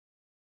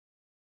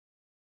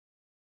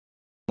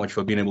much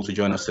for being able to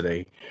join us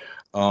today.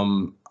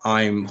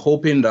 I'm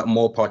hoping that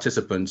more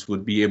participants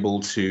would be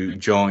able to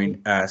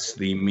join as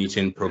the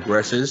meeting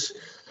progresses,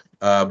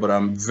 but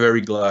I'm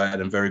very glad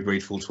and very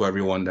grateful to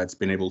everyone that's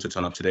been able to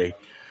turn up today.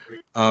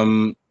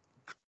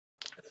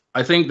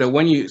 I think that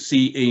when you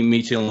see a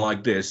meeting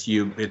like this,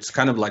 it's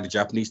kind of like the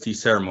Japanese tea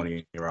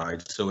ceremony,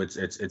 right? So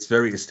it's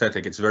very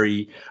aesthetic. It's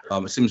very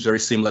it seems very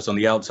seamless on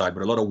the outside,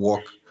 but a lot of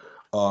work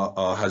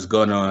has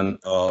gone on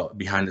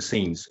behind the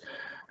scenes.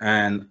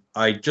 And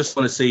I just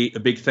want to say a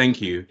big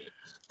thank you.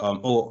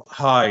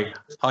 Hi,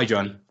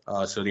 John.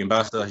 So the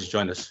ambassador has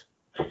joined us.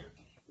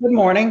 Good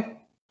morning.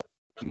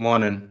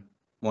 Morning.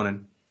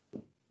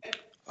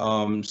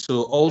 So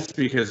all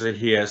speakers are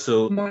here. So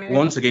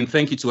once again,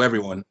 thank you to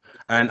everyone.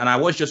 And I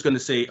was just going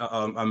to say,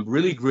 I'm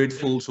really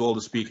grateful to all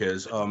the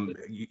speakers.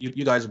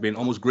 You guys have been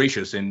almost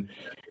gracious in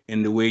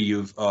the way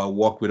you've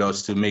worked with us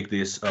to make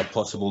this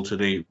possible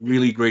today.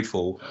 Really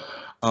grateful.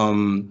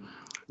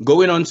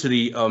 Going on to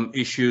the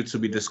issue to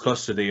be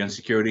discussed today on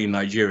security in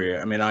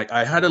Nigeria. I mean,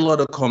 I had a lot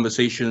of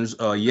conversations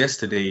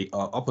yesterday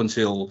up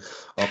until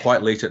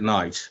quite late at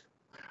night.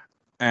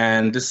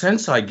 And the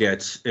sense I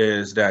get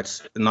is that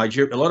a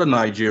lot of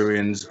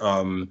Nigerians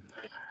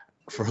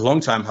for a long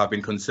time have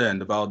been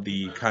concerned about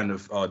the kind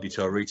of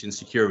deteriorating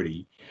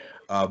security,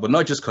 but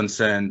not just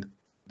concerned,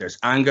 there's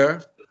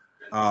anger,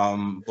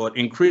 but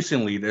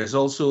increasingly there's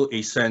also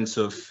a sense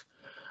of,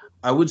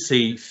 I would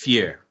say,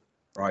 fear,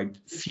 right?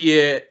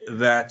 Fear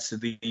that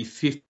the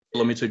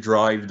 50-kilometer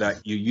drive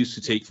that you used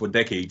to take for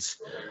decades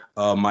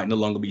might no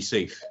longer be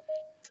safe.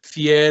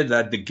 Fear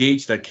that the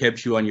gate that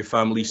kept you and your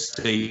family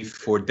safe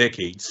for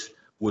decades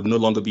would no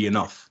longer be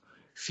enough.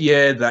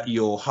 Fear that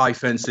your high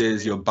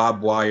fences, your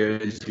barbed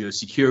wires, your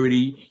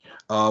security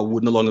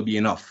would no longer be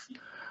enough.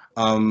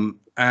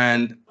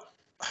 And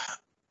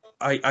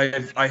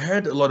I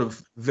heard a lot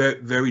of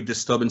very, very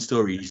disturbing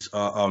stories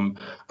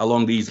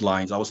along these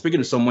lines. I was speaking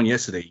to someone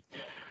yesterday,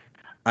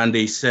 and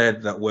they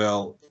said that,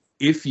 well,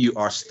 if you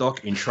are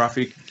stuck in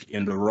traffic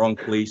in the wrong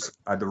place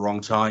at the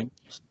wrong time,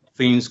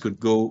 things could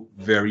go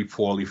very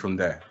poorly from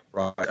there,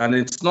 right? And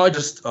it's not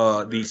just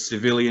the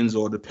civilians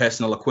or the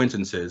personal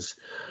acquaintances.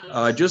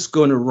 Just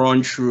going to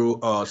run through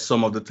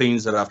some of the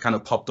things that have kind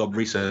of popped up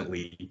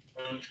recently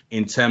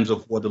in terms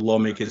of what the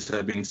lawmakers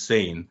have been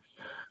saying.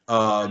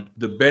 The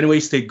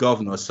Benue State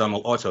Governor,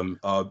 Samuel Otom,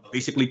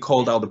 basically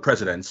called out the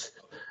president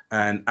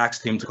and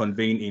asked him to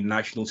convene a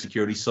national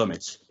security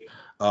summit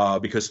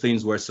because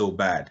things were so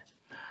bad.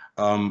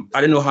 I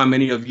don't know how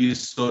many of you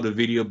saw the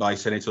video by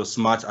Senator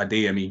Smart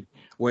Adeyemi,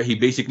 where he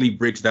basically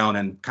breaks down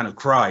and kind of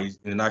cries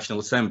in the National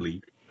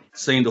Assembly,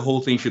 saying the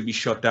whole thing should be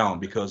shut down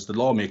because the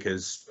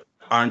lawmakers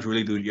aren't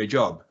really doing their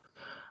job.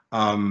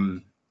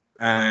 And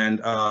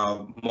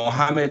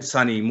Mohammed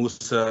Sani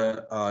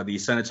Musa, the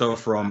senator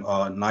from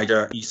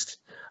Niger East,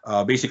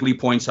 basically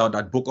points out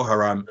that Boko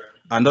Haram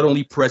are not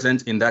only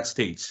present in that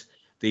state,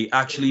 they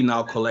actually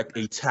now collect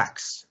a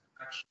tax,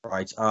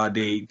 right?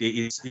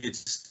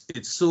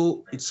 It's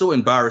so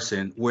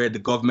embarrassing where the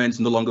government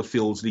no longer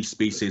fills these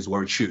spaces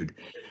where it should.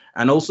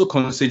 And also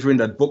considering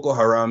that Boko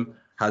Haram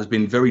has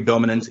been very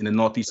dominant in the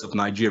northeast of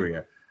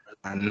Nigeria,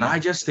 and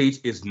Niger State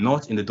is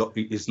not in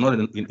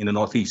the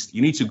northeast.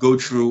 You need to go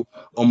through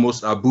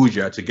almost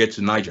Abuja to get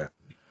to Niger.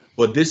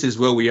 But this is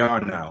where we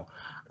are now.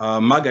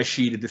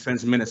 Magashi, the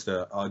defense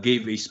minister,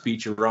 gave a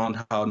speech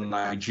around how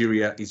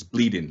Nigeria is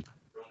bleeding.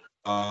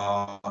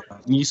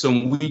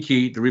 Nyesom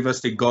Wike, the Rivers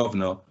State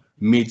governor,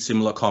 made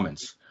similar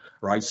comments,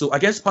 right? So I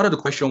guess part of the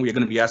question we're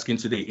going to be asking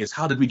today is,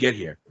 how did we get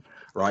here?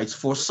 Right?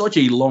 For such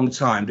a long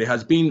time, there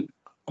has been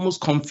almost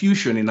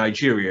confusion in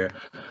Nigeria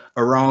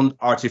around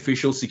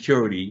artificial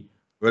security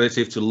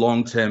relative to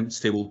long-term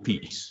stable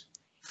peace.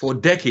 For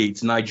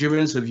decades,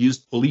 Nigerians have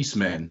used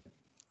policemen,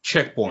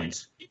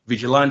 checkpoints,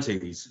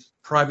 vigilantes,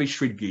 private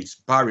street gates,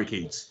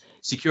 barricades,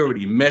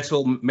 security,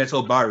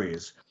 metal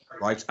barriers,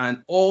 right?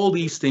 And all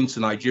these things to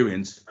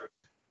Nigerians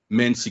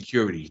meant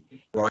security,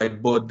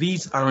 right? But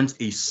these aren't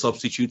a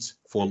substitute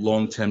for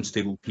long-term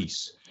stable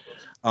peace.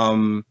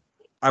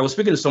 I was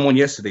speaking to someone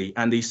yesterday,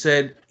 and they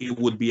said it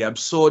would be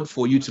absurd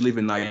for you to live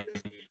in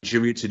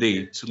Nigeria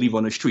today, to live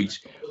on a street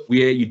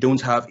where you don't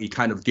have a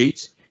kind of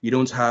gate, you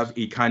don't have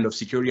a kind of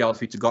security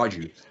outfit to guard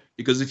you.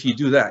 Because if you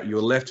do that,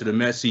 you're left to the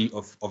mercy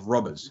of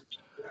robbers,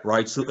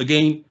 right? So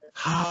again,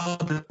 how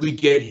did we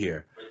get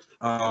here?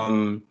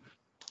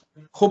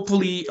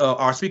 Hopefully,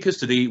 our speakers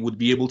today would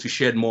be able to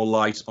shed more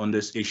light on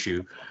this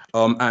issue.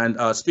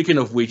 Speaking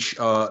of which,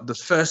 the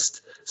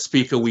first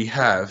speaker we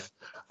have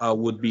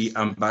would be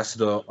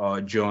Ambassador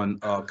John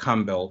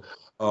Campbell.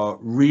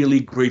 Really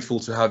grateful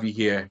to have you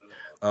here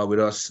with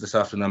us this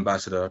afternoon,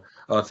 Ambassador.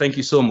 Thank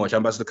you so much.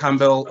 Ambassador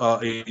Campbell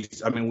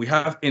we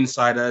have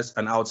insiders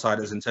and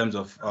outsiders in terms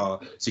of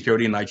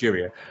security in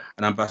Nigeria,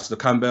 and Ambassador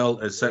Campbell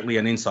is certainly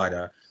an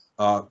insider,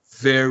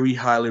 very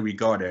highly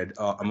regarded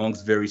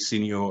amongst very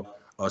senior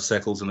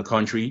circles in the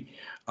country,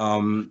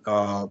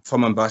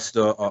 former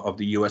ambassador of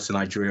the US to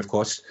Nigeria, of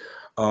course.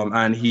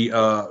 And he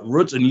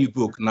wrote a new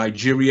book,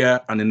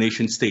 Nigeria and the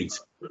Nation State,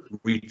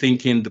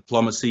 Rethinking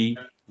Diplomacy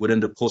Within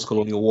the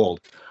Postcolonial World.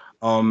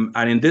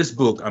 And in this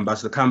book,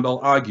 Ambassador Campbell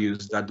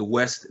argues that the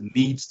West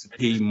needs to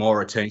pay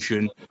more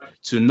attention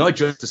to not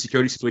just the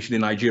security situation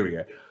in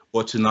Nigeria,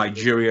 but to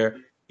Nigeria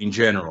in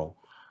general.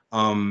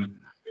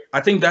 I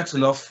think that's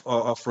enough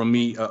from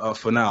me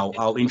for now.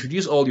 I'll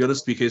introduce all the other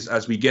speakers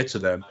as we get to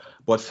them.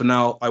 But for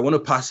now, I want to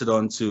pass it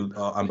on to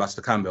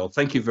Ambassador Campbell.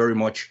 Thank you very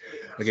much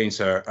again,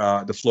 sir.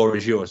 The floor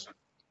is yours.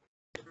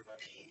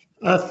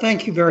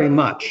 Thank you very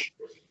much.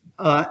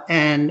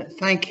 And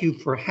thank you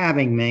for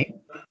having me.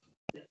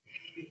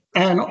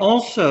 And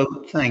also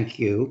thank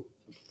you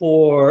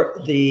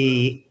for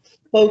the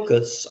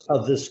focus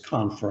of this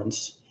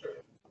conference,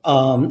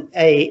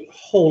 a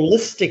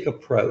holistic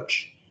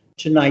approach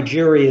to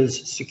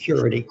Nigeria's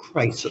security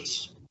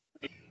crisis.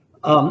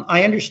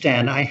 I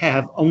understand I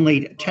have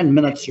only 10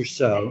 minutes or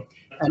so,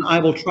 and I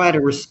will try to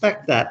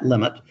respect that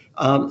limit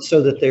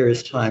so that there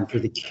is time for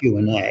the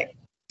Q&A.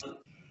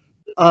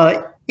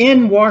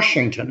 In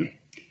Washington,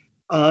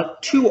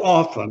 too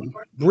often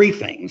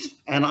briefings,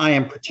 and I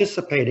am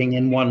participating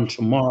in one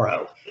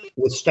tomorrow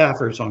with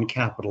staffers on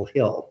Capitol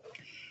Hill,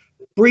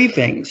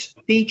 briefings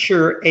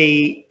feature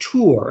a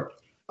tour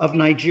of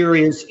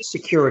Nigeria's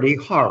security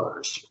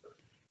horrors: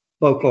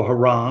 Boko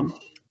Haram,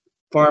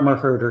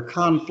 farmer-herder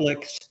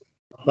conflicts,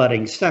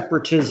 budding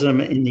separatism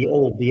in the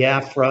old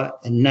Biafra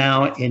and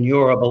now in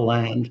Yoruba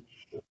land,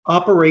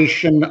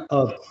 operation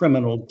of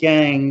criminal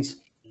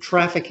gangs,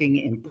 trafficking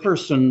in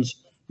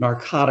persons,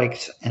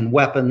 narcotics and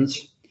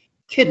weapons,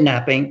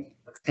 kidnapping,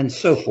 and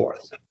so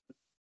forth.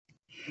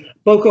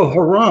 Boko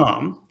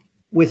Haram,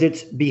 with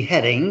its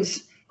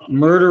beheadings,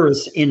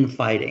 murderous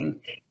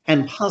infighting,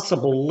 and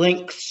possible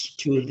links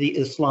to the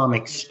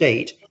Islamic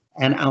State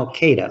and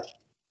Al-Qaeda,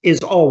 is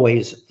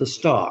always the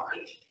star.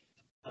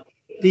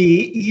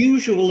 The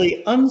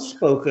usually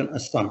unspoken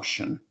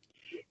assumption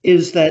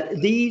is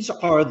that these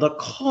are the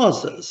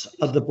causes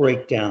of the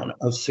breakdown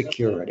of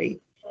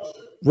security,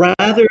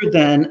 rather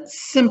than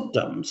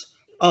symptoms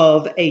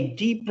of a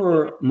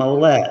deeper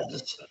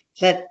malaise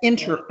that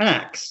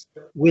interacts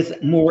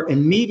with more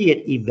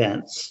immediate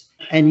events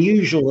and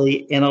usually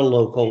in a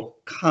local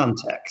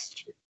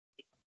context.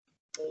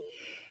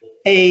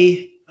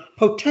 A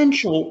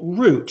potential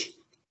root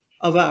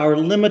of our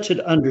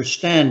limited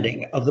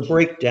understanding of the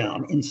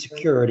breakdown in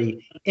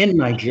security in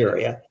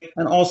Nigeria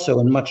and also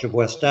in much of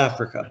West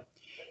Africa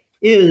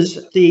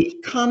is the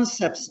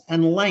concepts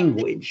and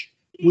language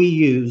we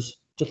use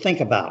to think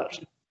about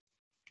it.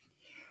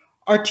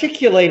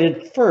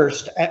 Articulated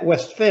first at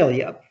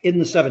Westphalia in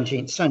the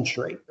 17th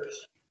century,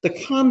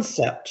 the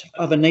concept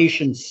of a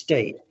nation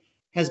state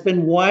has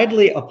been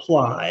widely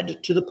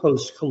applied to the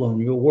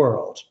post-colonial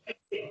world.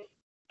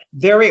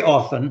 Very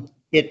often,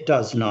 it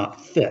does not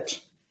fit.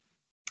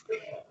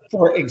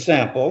 For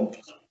example,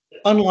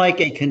 unlike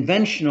a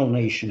conventional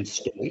nation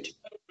state,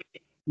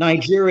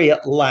 Nigeria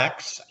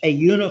lacks a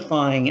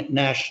unifying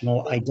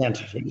national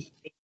identity,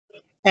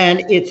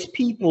 and its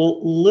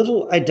people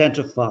little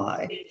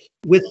identify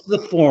with the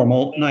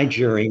formal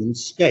Nigerian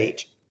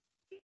state.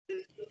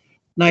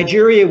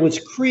 Nigeria was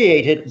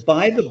created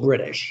by the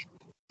British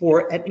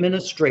for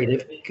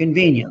administrative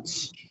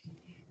convenience.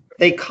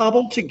 They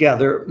cobbled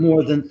together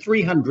more than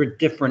 300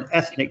 different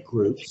ethnic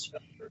groups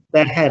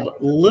that had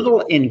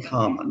little in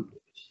common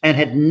and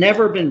had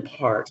never been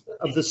part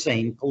of the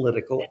same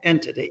political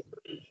entity.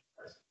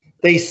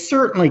 They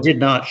certainly did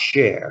not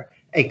share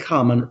a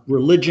common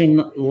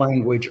religion,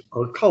 language,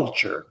 or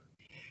culture,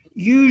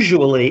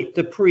 usually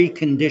the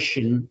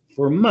precondition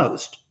for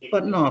most,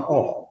 but not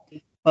all,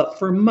 but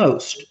for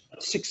most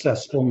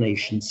successful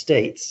nation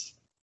states.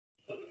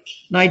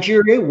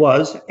 Nigeria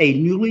was a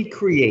newly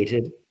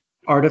created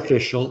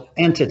artificial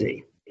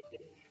entity,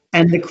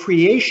 and the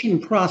creation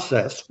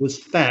process was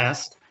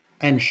fast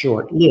and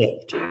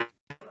short-lived.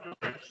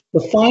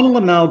 The final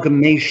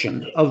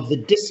amalgamation of the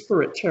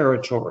disparate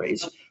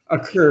territories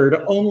occurred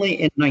only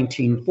in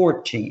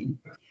 1914,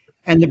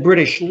 and the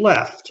British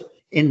left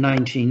in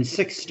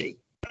 1960,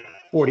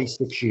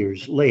 46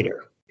 years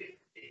later.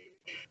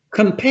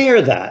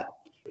 Compare that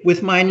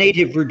with my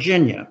native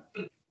Virginia,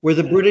 where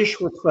the British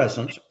were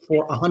present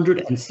for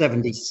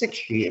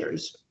 176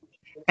 years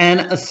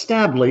and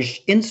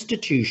established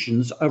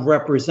institutions of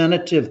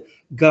representative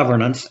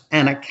governance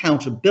and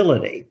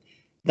accountability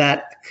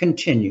that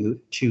continue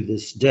to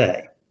this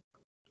day.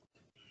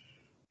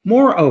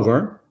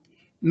 Moreover,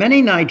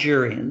 many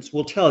Nigerians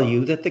will tell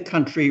you that the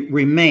country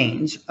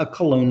remains a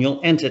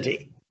colonial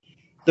entity.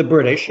 The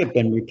British have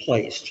been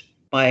replaced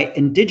by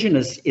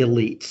indigenous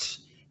elites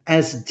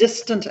as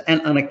distant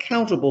and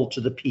unaccountable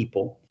to the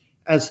people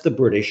as the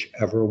British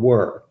ever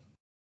were.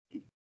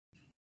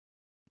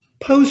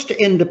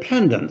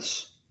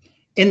 Post-independence,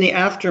 in the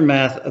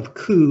aftermath of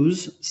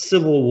coups,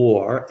 civil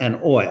war, and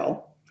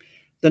oil,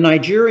 the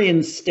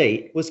Nigerian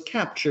state was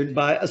captured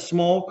by a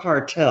small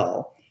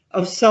cartel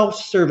of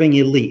self-serving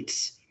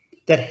elites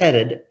that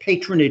headed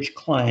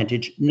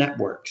patronage-clientage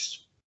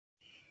networks.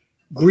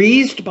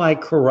 Greased by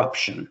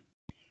corruption,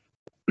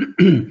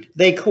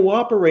 they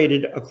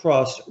cooperated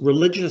across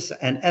religious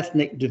and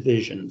ethnic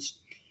divisions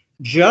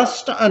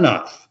just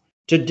enough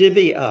to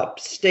divvy up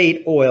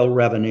state oil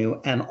revenue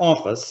and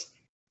office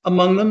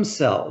among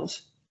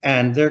themselves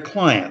and their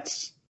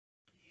clients.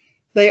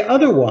 They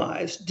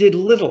otherwise did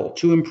little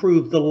to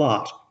improve the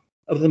lot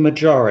of the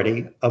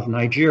majority of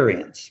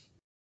Nigerians.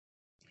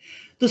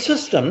 The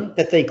system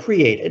that they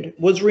created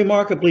was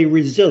remarkably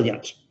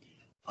resilient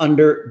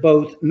under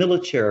both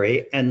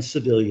military and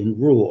civilian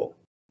rule.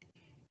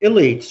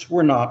 Elites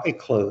were not a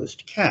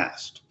closed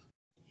caste.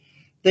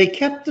 They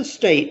kept the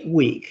state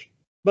weak,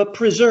 but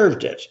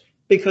preserved it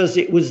because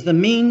it was the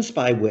means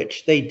by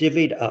which they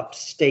divvied up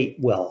state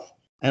wealth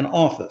and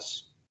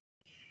office.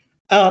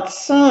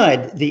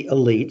 Outside the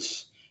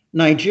elites,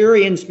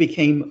 Nigerians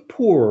became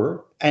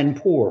poorer and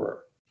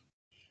poorer.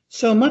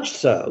 So much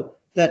so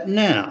that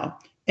now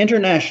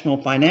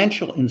international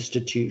financial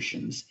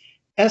institutions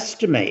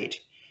estimate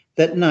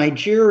that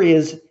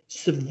Nigeria's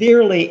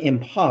severely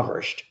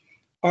impoverished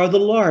are the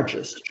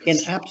largest in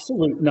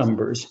absolute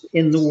numbers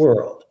in the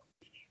world,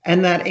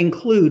 and that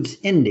includes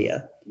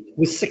India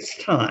with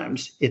 6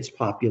 times its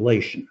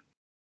population.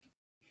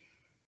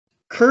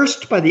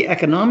 Cursed by the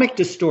economic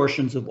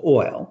distortions of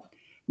oil,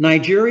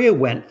 Nigeria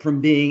went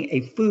from being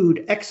a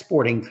food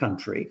exporting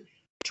country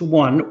to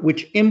one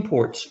which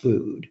imports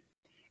food,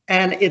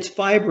 and its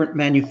vibrant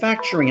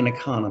manufacturing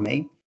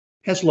economy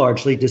has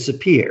largely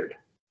disappeared.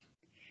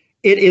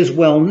 It is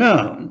well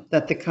known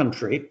that the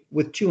country,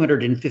 with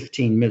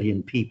 215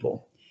 million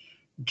people,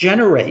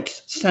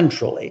 generates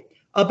centrally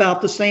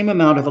about the same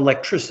amount of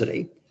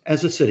electricity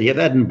as the city of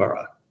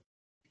Edinburgh.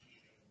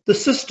 The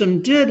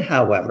system did,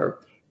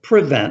 however,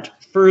 prevent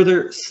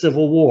further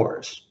civil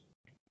wars.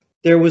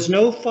 There was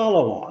no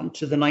follow-on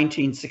to the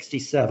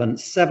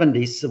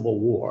 1967-70 Civil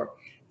War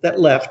that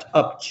left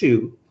up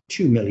to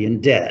 2 million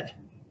dead,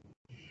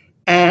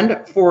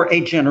 and for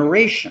a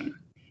generation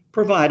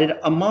provided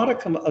a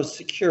modicum of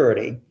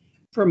security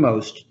for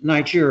most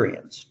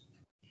Nigerians.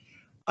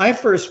 I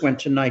first went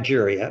to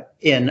Nigeria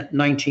in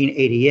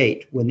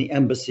 1988 when the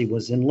embassy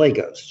was in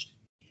Lagos.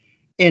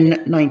 In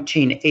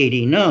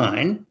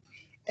 1989,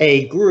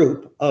 a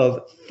group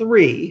of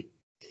 3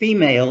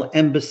 female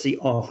embassy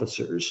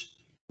officers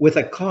with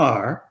a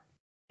car,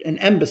 an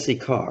embassy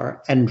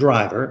car and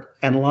driver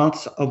and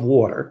lots of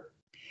water,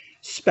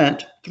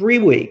 spent 3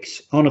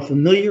 weeks on a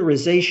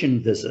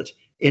familiarization visit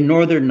in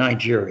northern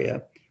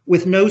Nigeria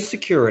with no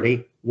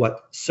security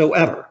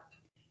whatsoever,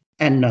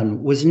 and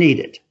none was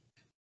needed.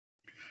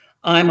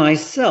 I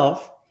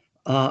myself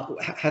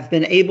have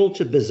been able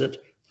to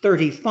visit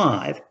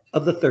 35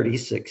 of the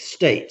 36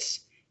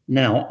 states,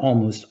 now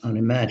almost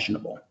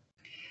unimaginable.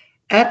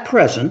 At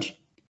present,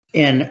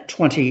 in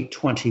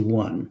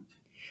 2021,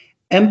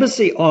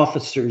 embassy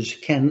officers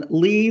can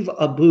leave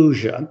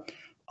Abuja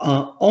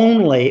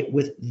only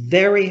with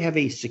very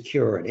heavy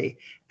security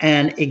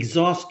and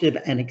exhaustive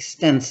and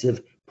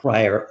extensive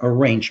prior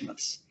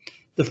arrangements.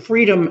 The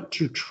freedom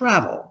to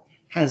travel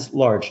has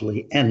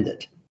largely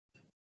ended.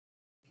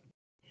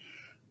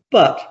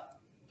 But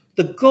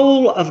the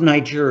goal of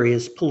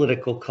Nigeria's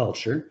political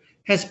culture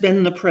has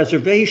been the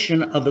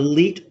preservation of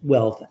elite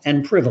wealth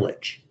and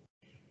privilege.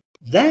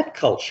 That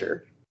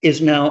culture is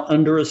now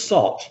under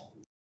assault,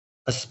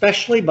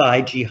 especially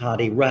by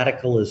jihadi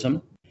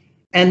radicalism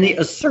and the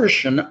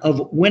assertion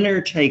of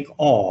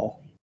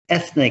winner-take-all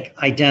ethnic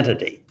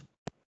identity,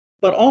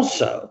 but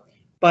also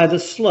by the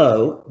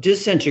slow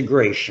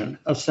disintegration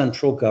of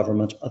central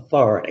government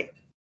authority.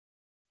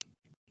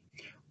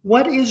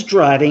 What is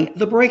driving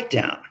the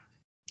breakdown?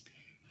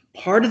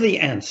 Part of the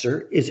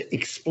answer is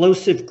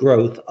explosive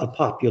growth of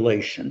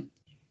population,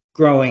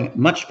 growing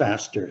much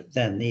faster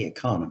than the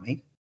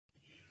economy.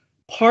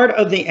 Part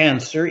of the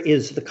answer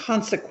is the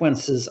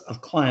consequences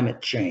of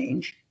climate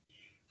change.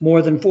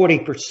 More than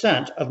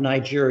 40% of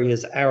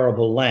Nigeria's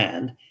arable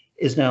land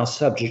is now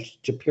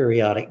subject to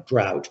periodic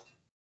drought.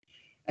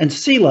 And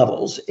sea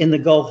levels in the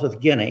Gulf of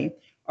Guinea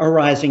are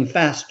rising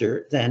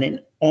faster than in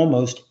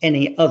almost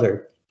any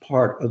other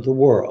part of the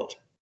world.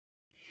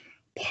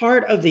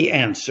 Part of the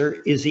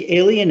answer is the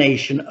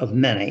alienation of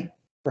many,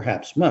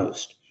 perhaps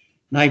most,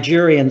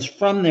 Nigerians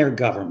from their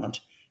government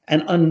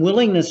and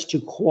unwillingness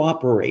to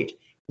cooperate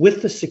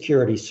with the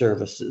security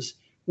services,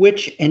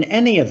 which in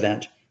any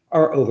event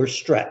are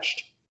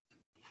overstretched.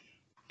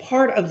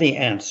 Part of the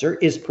answer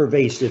is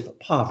pervasive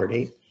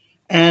poverty,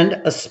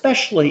 and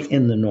especially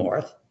in the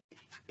North,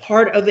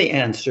 part of the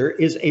answer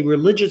is a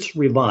religious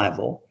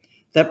revival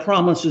that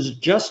promises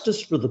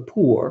justice for the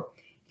poor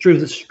through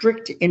the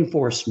strict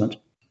enforcement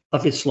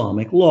of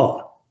Islamic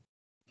law.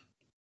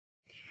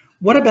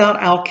 What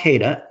about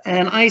Al-Qaeda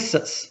and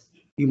ISIS,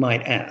 you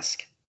might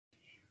ask?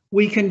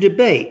 We can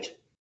debate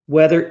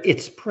whether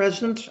its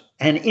presence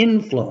and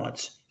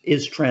influence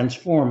is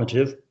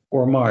transformative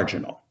or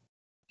marginal.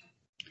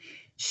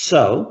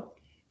 So,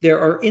 there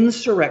are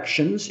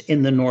insurrections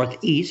in the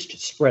Northeast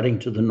spreading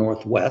to the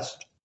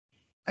Northwest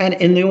and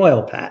in the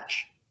oil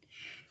patch.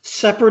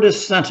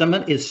 Separatist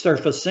sentiment is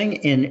surfacing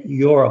in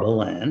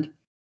Yorubaland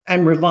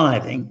and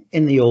reviving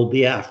in the old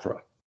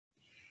Biafra.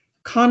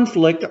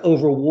 Conflict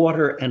over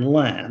water and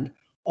land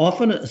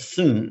often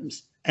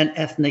assumes an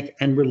ethnic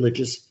and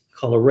religious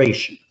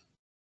coloration.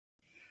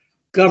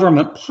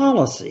 Government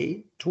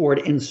policy toward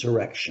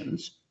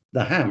insurrections,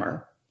 the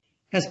hammer,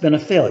 has been a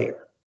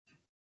failure.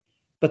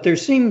 But there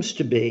seems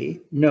to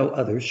be no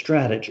other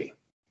strategy.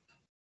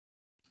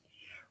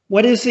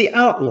 What is the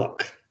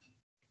outlook?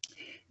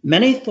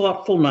 Many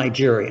thoughtful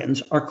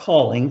Nigerians are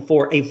calling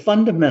for a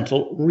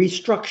fundamental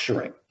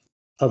restructuring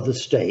of the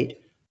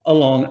state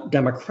along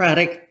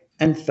democratic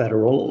and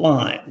federal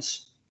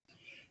lines.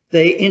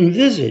 They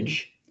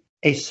envisage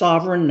a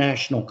sovereign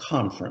national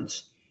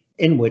conference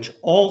in which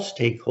all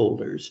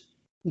stakeholders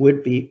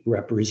would be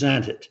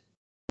represented.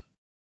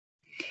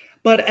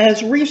 But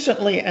as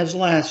recently as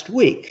last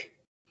week,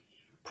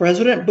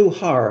 President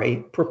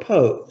Buhari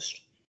proposed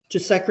to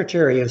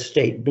Secretary of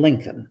State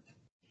Blinken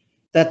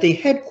that the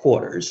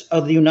headquarters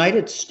of the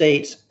United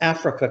States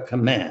Africa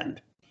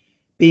Command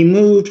be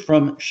moved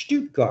from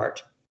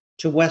Stuttgart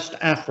to West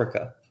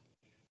Africa,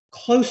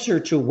 closer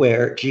to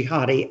where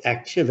jihadi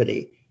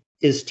activity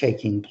is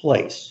taking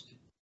place.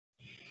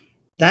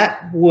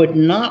 That would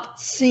not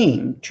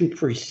seem to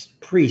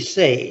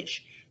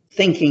presage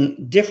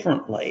thinking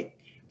differently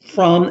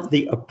from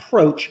the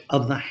approach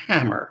of the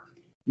hammer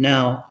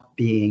now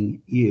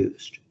being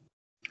used.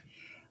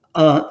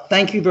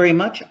 Thank you very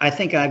much. I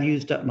think I've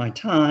used up my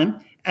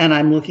time, and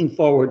I'm looking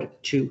forward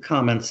to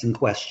comments and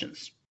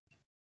questions.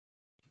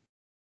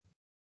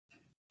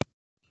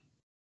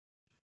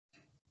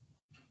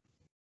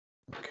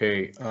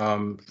 Okay,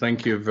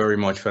 thank you very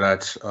much for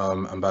that,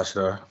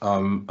 Ambassador.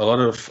 A lot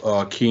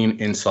of keen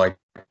insight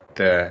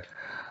there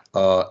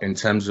in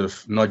terms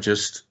of not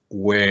just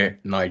where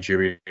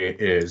Nigeria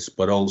is,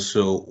 but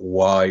also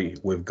why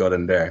we've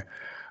gotten there,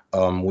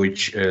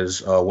 which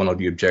is one of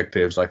the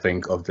objectives, I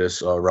think, of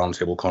this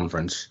roundtable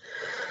conference.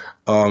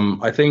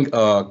 I think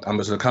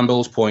Ambassador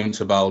Campbell's point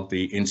about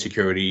the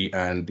insecurity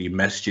and the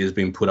messages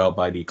being put out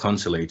by the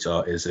consulate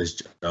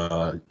is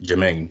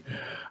germane.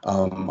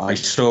 I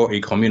saw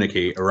a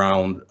communique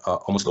around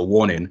almost a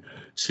warning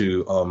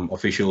to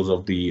officials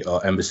of the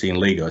embassy in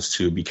Lagos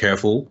to be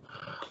careful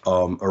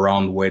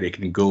around where they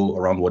can go,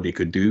 around what they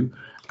could do,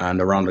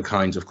 and around the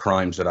kinds of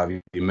crimes that have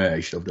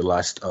emerged over the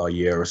last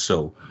year or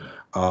so.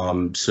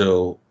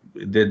 So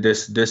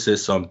this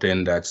is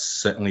something that's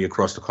certainly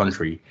across the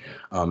country,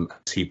 as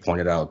he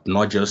pointed out,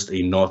 not just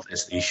a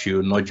Northeast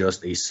issue, not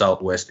just a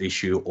Southwest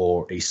issue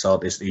or a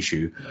Southeast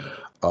issue,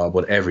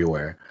 but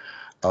everywhere.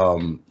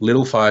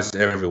 Little fires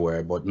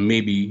everywhere, but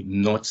maybe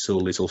not so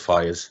little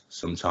fires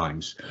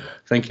sometimes.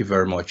 Thank you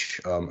very much,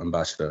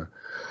 Ambassador.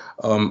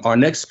 Our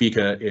next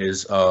speaker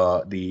is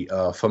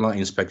the former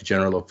Inspector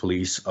General of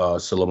Police,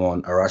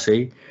 Solomon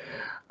Arase.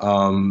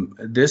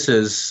 This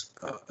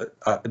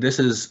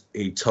is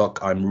a talk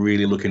I'm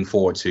really looking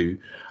forward to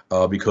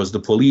because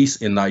the police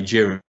in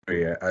Nigeria,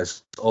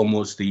 as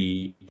almost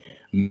the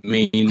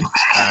main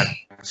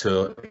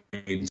actor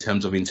in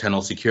terms of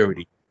internal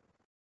security,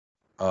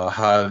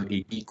 have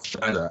a deep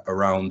agenda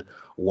around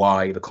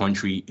why the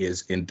country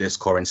is in this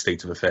current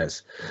state of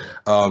affairs.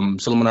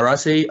 Solomon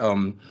Arase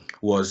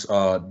was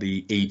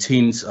the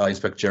 18th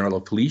Inspector General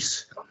of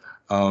Police.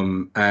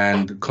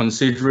 And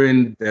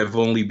considering there have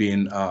only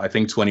been, I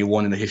think,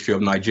 21 in the history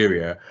of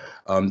Nigeria,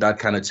 that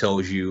kind of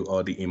tells you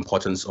the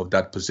importance of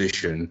that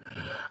position.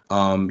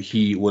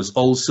 He was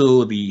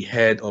also the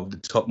head of the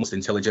topmost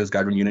intelligence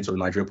gathering unit of the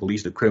Nigerian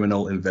Police, the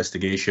Criminal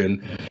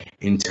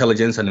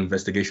Intelligence and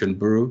Investigation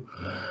Bureau.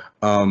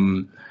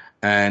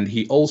 And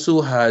he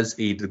also has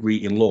a degree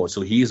in law,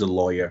 so he is a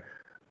lawyer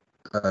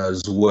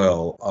as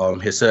well.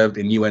 He served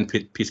in UN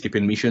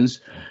peacekeeping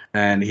missions,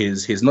 and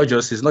he's not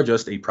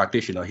just a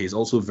practitioner, he's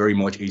also very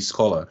much a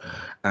scholar,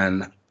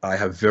 and I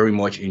have very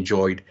much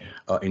enjoyed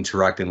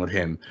interacting with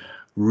him.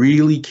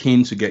 Really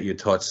keen to get your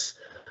thoughts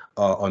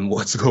on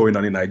what's going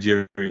on in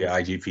Nigeria,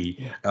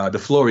 IGP. The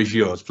floor is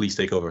yours. Please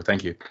take over.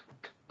 Thank you.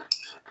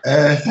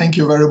 Thank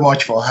you very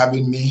much for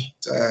having me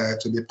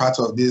to be part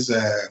of this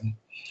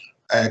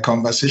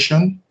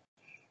conversation.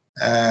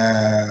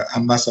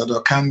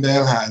 Ambassador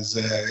Campbell has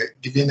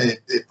given a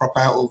proper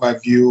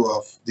overview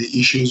of the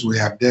issues we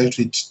have dealt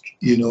with,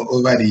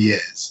 over the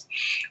years.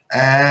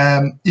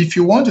 If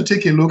you want to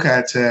take a look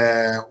at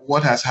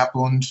what has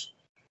happened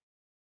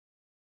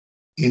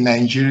in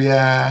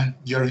Nigeria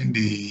during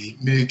the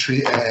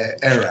military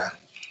era,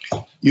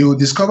 you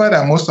discover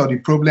that most of the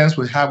problems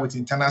we have with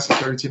internal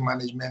security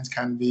management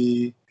can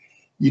be,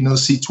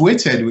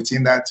 situated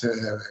within that,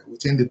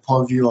 within the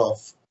purview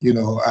of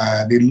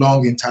the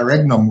long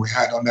interregnum we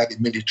had under the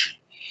military.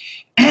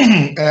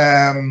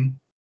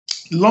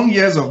 Long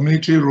years of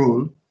military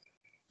rule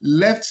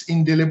left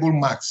indelible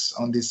marks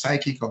on the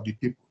psychic of the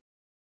people.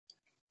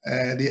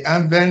 The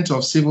advent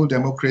of civil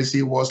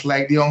democracy was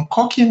like the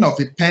uncorking of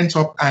a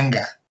pent-up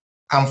anger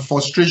and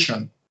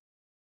frustration,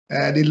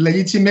 the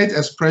legitimate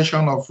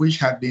expression of which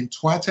had been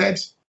thwarted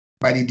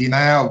by the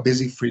denial of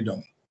basic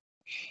freedom.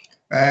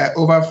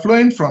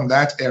 Overflowing from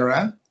that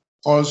era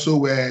also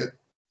were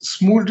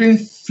smoldering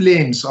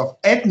flames of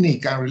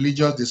ethnic and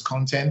religious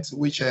discontent,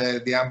 which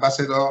the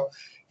ambassador,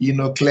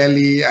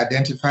 clearly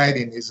identified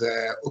in his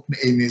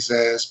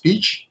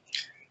speech.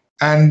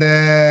 And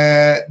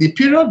the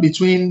period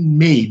between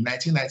May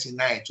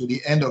 1999 to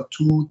the end of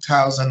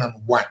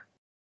 2001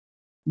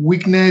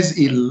 witnessed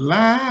a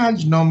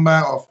large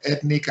number of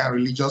ethnic and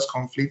religious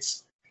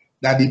conflicts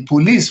that the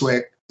police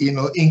were,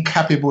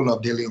 incapable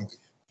of dealing with.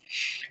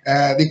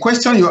 The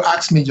question you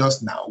asked me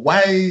just now,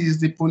 why is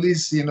the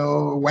police,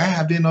 why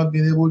have they not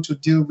been able to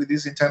deal with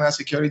these internal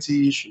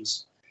security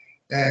issues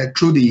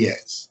through the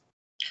years?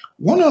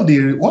 One of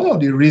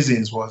the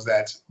reasons was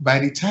that by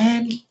the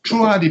time,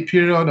 throughout the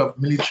period of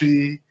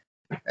military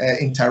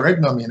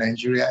interregnum in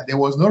Nigeria, there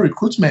was no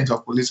recruitment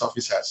of police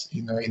officers,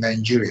 in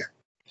Nigeria.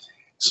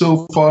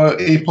 So for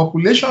a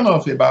population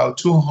of about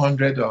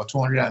 200 or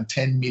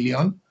 210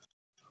 million,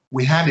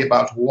 we had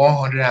about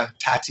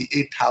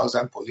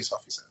 138,000 police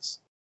officers.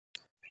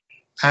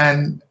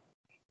 And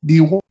the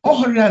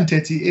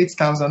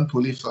 138,000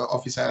 police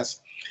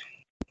officers,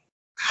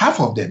 half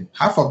of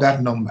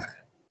that number,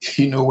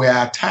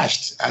 were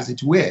attached, as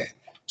it were,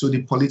 to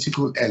the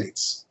political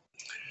elites.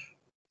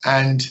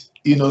 And,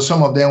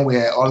 some of them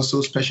were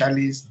also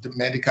specialists, the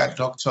medical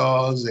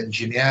doctors,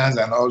 engineers,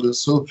 and all those.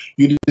 So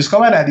you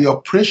discover that the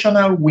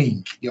operational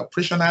wing, the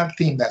operational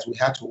thing that we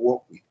had to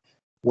work with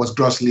was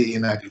grossly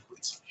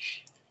inadequate.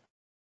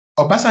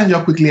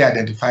 Obasanjo quickly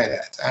identified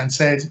that and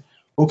said,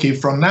 okay,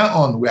 from now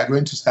on, we are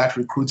going to start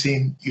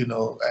recruiting,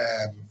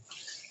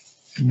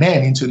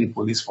 men into the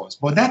police force.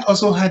 But that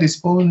also had its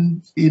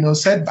own,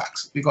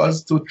 setbacks,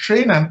 because to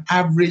train an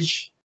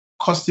average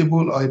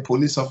constable or a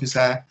police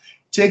officer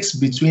takes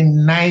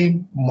between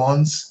 9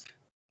 months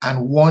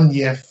and 1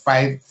 year,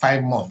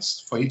 five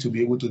months for you to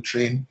be able to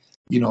train,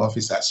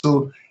 officers.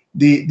 So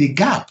the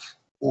gap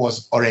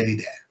was already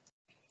there.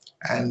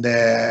 And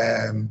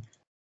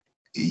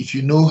if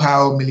you know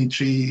how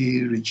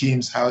military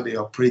regimes, how they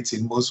operate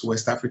in most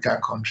West African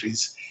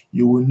countries,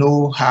 you will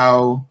know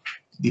how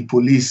the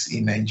police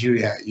in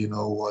Nigeria,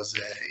 was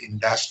in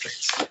that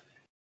strait.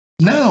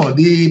 Now,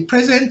 the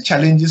present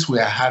challenges we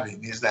are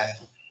having is that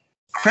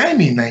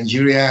crime in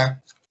Nigeria,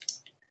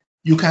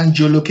 you can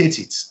geolocate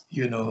it.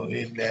 In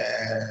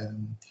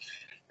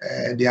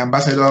the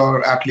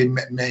ambassador aptly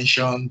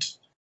mentioned,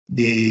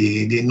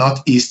 the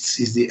Northeast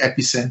is the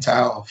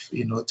epicenter of,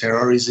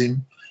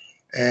 terrorism.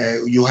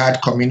 You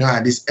had communal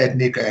and this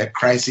ethnic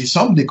crisis.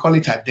 Some they call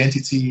it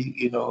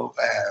identity.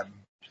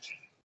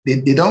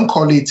 They don't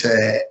call it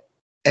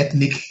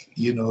ethnic,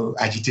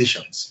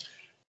 agitations.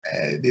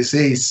 They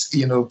say it's,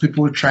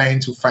 people trying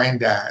to find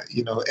their,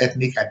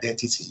 ethnic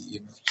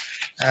identity.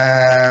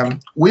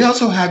 We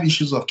also have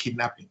issues of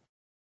kidnapping.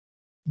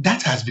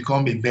 That has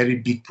become a very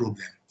big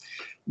problem.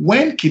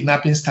 When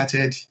kidnapping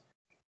started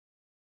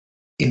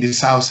in the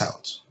South,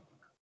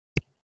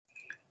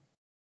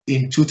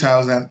 in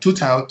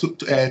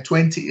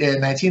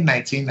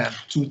 1919 and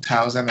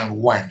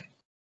 2001,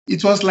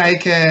 it was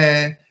like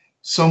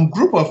some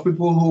group of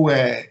people who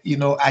were,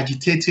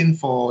 agitating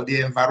for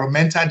the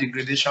environmental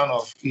degradation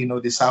of,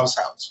 the South.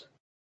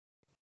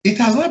 It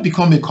has not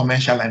become a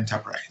commercial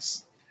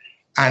enterprise.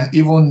 And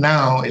even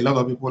now, a lot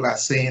of people are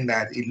saying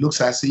that it looks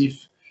as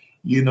if,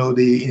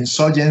 the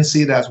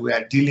insurgency that we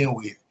are dealing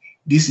with,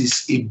 this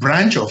is a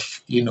branch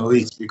of,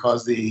 it,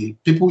 because the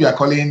people we are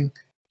calling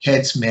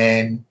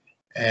headsmen,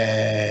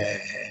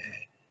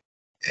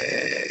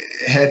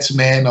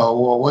 headsmen,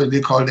 or what do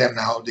they call them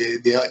now?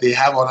 They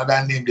have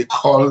another name. They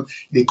call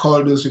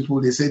those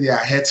people. They say they are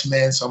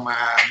headsmen. Some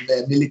are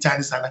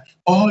militants, and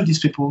all these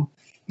people,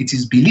 it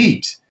is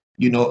believed,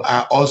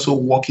 are also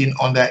working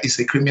under. It's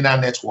a criminal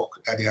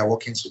network that they are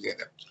working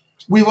together.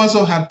 We've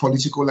also had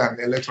political and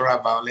electoral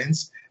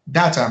violence.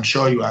 That I'm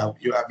sure you are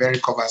very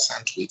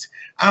conversant with.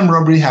 Armed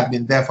robbery has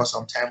been there for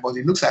some time, but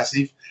it looks as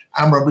if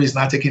armed robbery is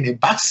now taking a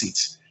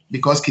backseat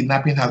because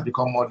kidnapping has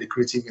become more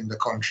lucrative in the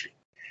country.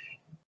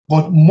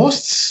 But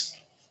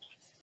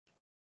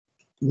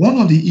one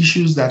of the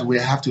issues that we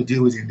have to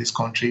deal with in this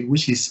country,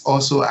 which is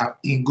also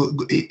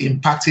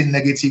impacting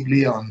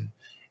negatively on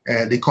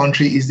the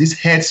country, is this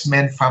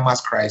herdsmen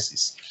farmers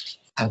crisis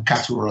and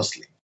cattle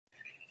rustling.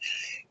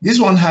 This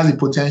one has the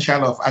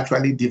potential of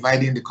actually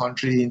dividing the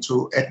country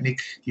into ethnic,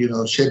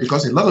 shape,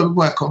 because a lot of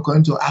people are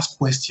going to ask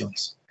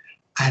questions.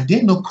 Are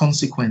there no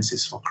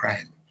consequences for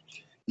crime?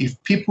 If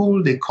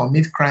people, they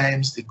commit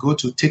crimes, they go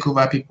to take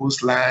over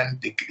people's land,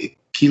 they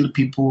kill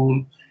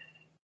people,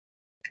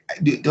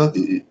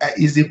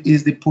 is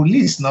the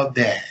police not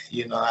there,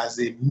 as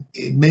a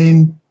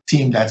main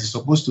team that is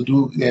supposed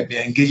to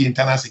engage in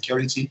internal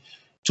security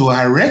to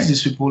arrest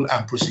these people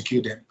and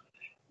prosecute them?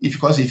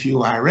 Because if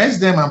you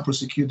arrest them and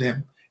prosecute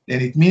them, then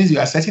it means you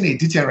are setting a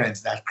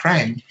deterrent that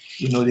crime,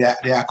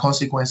 there are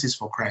consequences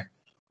for crime.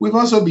 We've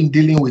also been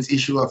dealing with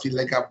issue of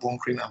illegal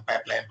bunkering and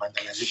pipeline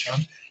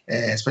vandalization,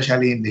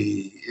 especially in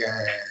the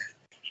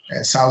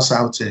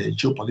South-South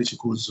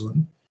geopolitical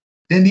zone.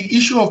 Then the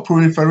issue of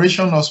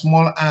proliferation of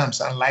small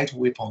arms and light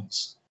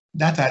weapons.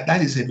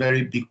 That is a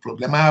very big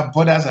problem. Our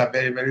borders are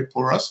very, very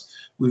porous.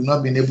 We've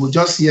not been able,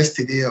 just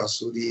yesterday or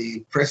so,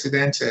 the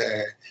president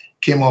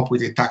came up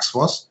with a task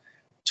force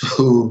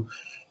to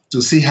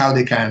see how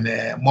they can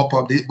mop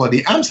up this, but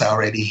the arms are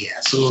already here.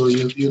 So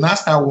you now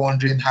start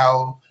wondering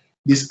how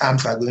these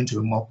arms are going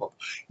to mop up.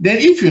 Then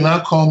if you now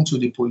come to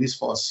the police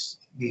force,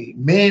 the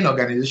main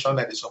organization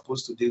that is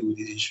supposed to deal with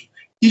the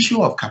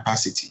issue of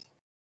capacity,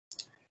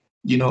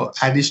 you know,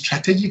 at the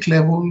strategic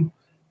level,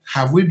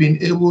 have we been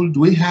able,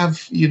 do we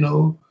have, you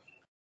know,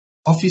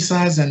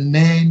 officers and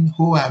men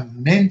who are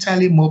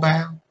mentally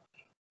mobile,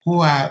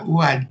 who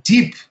are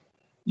deep,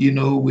 you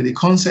know, with the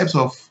concepts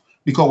of,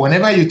 because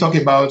whenever you talk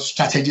about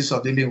strategies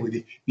of dealing with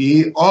it,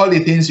 all the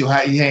things you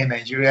have here in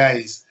Nigeria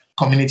is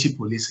community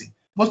policing.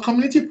 But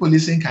community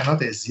policing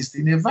cannot exist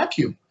in a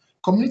vacuum.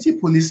 Community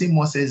policing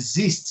must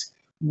exist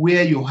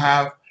where you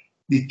have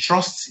the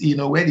trust, you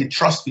know, where the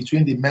trust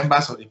between the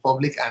members of the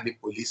public and the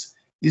police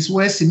is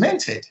well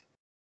cemented.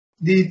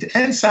 The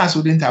NSAS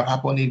wouldn't have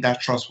happened if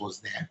that trust was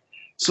there.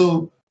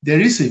 So there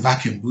is a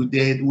vacuum.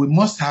 We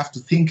must have to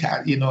think,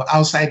 you know,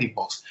 outside the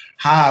box.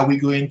 How are we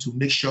going to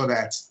make sure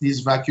that this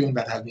vacuum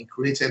that has been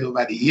created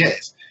over the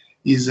years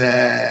is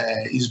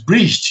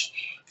bridged?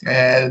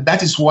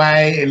 That is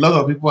why a lot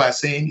of people are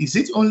saying, is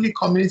it only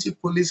community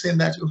policing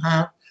that you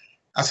have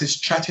as a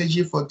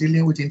strategy for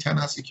dealing with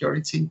internal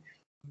security?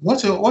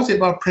 What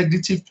about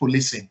predictive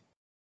policing?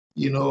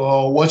 You know,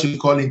 or what you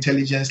call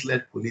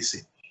intelligence-led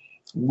policing,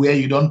 where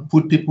you don't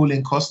put people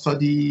in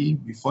custody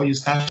before you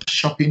start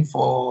shopping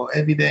for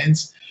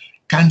evidence?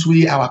 Can't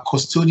we, our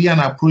custodian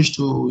approach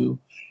to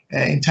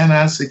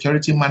internal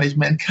security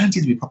management, can't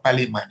it be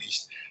properly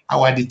managed?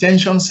 Our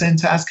detention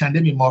centers, can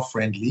they be more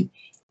friendly?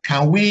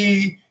 Can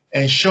we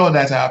ensure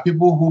that our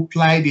people who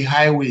ply the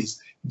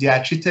highways, they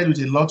are treated with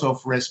a lot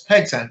of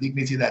respect and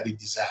dignity that they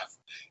deserve?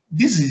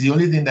 This is the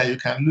only thing that you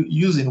can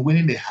use in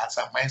winning the hearts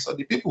and minds of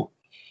the people.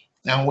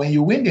 And when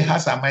you win the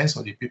hearts and minds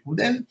of the people,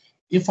 then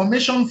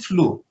information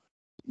flow,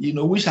 you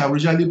know, which are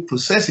originally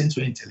processed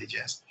into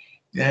intelligence,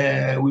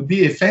 will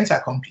be a fait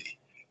accompli.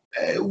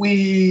 Let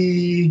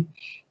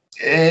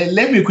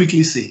me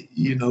quickly say,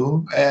 you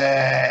know,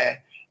 I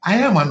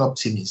am an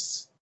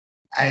optimist.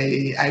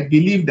 I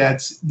believe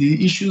that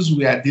the issues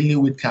we are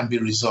dealing with can be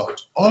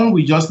resolved. All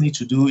we just need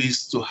to do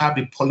is to have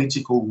the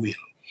political will.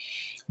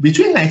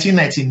 Between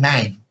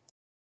 1999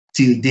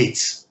 till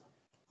date,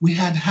 we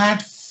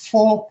had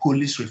 4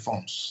 police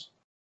reforms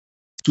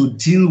to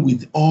deal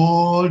with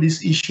all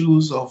these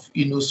issues of,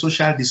 you know,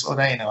 social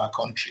disorder in our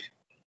country.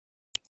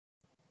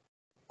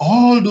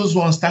 All those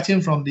ones,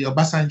 starting from the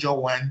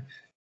Obasanjo one,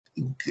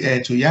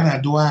 to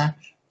Yaradua,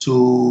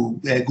 to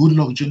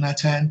Goodluck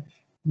Jonathan,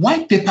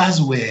 white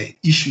papers were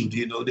issued,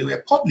 you know, they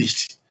were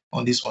published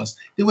on these ones.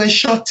 They were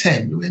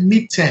short-term, they were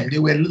mid-term, they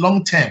were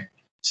long-term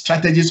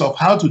strategies of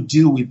how to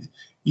deal with,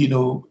 you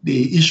know,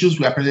 the issues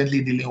we are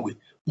presently dealing with.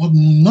 But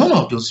none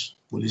of those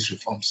police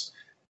reforms,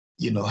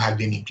 you know, have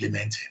been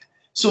implemented.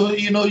 So,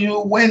 you know,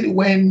 when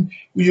the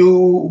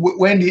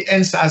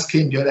NSAS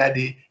came the other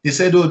day, they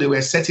said, oh, they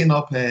were setting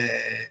up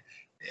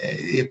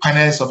a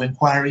panels of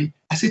inquiry.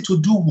 I said, to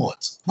do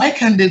what? Why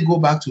can't they go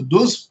back to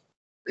those,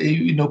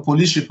 you know,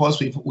 police reports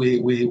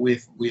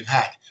we've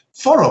had,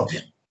 4 of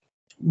them,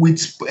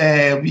 with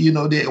you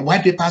know, the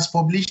white papers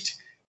published,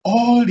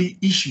 all the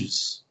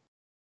issues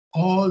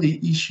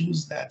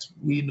that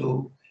we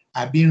know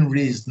are being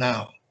raised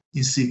now,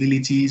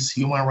 incivilities,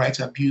 human rights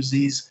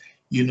abuses,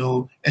 you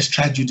know,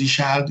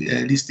 extrajudicial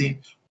listing,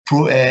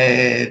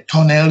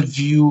 tunnel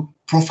view,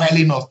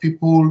 profiling of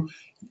people.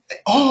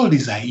 All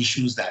these are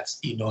issues that,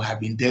 you know, have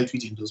been dealt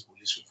with in those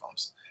police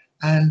reforms,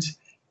 and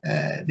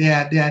they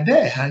are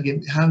there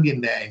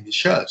hanging there in the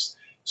shelves.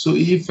 So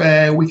if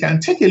we can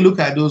take a look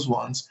at those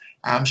ones,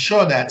 I'm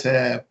sure that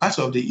part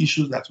of the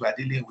issues that we are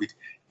dealing with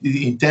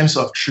in terms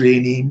of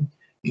training,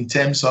 in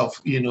terms of,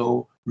 you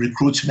know,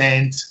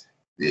 recruitment.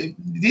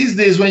 These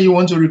days, when you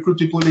want to recruit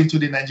people into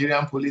the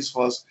Nigerian police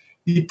force,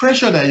 the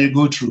pressure that you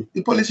go through,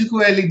 the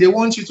political elite, they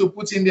want you to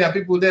put in their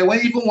people there,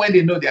 even when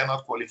they know they are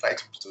not qualified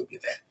to be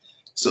there.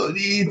 So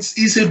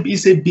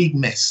it's a big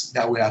mess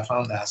that we have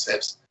found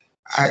ourselves.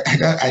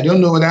 I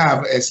don't know whether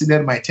I've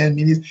exceeded my 10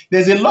 minutes.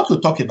 There's a lot to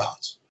talk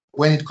about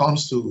when it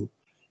comes to,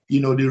 you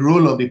know, the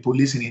role of the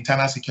police in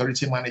internal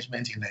security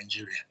management in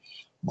Nigeria.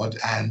 But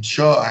I'm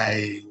sure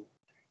I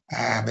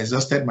have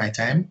exhausted my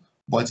time.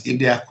 But if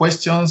there are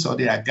questions or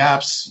there are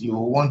gaps you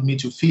want me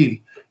to fill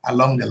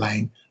along the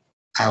line,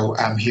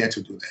 I'm here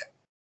to do that.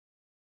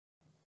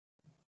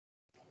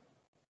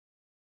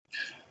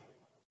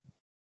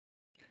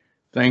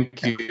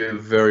 Thank you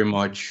very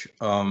much,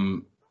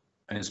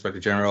 Inspector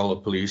General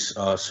of Police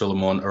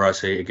Solomon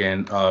Arase.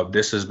 Again,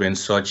 this has been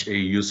such a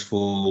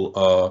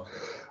useful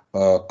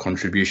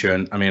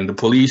contribution. I mean, the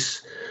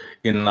police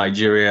in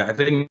Nigeria, I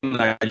think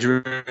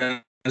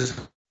Nigerians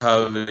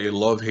have a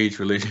love-hate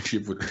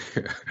relationship with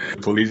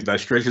the police that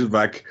stretches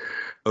back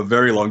a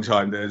very long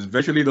time. There's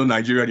virtually no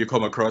Nigerian you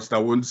come across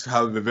that won't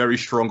have a very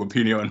strong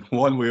opinion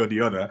one way or the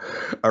other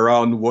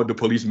around what the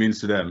police means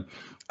to them.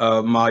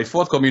 My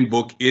forthcoming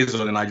book is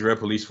on the Nigerian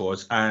police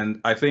force, and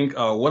I think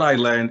what I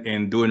learned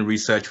in doing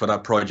research for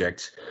that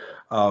project,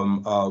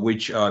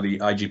 which the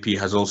IGP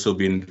has also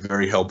been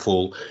very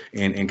helpful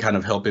in kind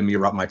of helping me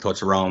wrap my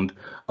thoughts around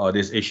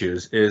these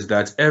issues, is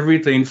that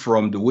everything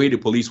from the way the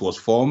police was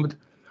formed,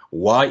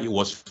 why it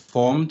was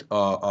formed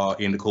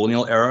in the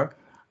colonial era,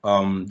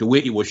 the way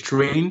it was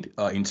trained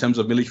in terms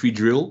of military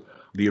drill,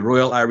 the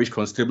Royal Irish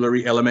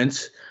Constabulary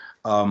elements,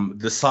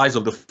 the size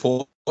of the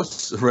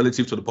force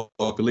relative to the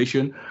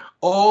population.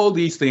 All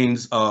these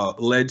things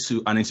led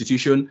to an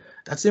institution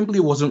that simply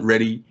wasn't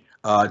ready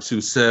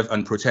to serve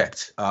and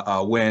protect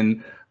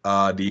when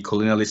the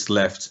colonialists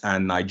left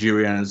and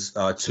Nigerians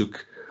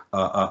took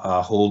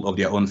a hold of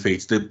their own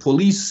fates. The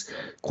police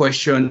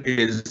question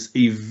is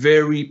a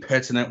very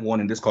pertinent one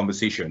in this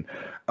conversation.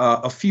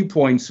 A few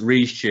points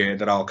raised here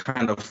that I'll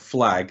kind of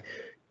flag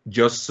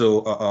just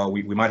so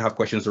we might have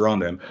questions around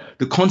them.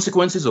 The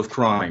consequences of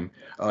crime,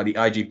 the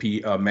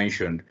IGP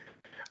mentioned.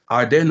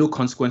 Are there no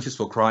consequences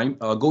for crime?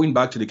 Going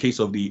back to the case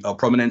of the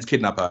prominent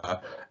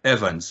kidnapper,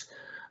 Evans.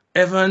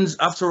 Evans,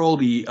 after all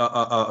the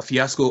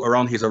fiasco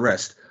around his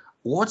arrest,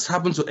 what's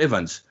happened to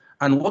Evans?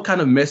 And what kind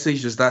of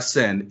message does that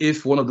send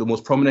if one of the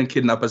most prominent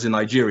kidnappers in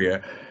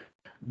Nigeria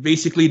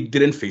basically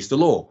didn't face the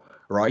law,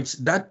 right?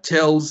 That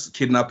tells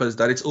kidnappers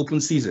that it's open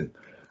season.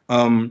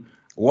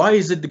 Why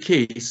is it the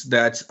case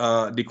that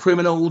the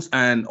criminals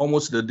and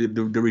almost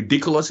the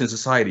ridiculous in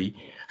society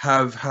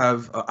have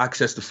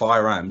access to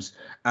firearms,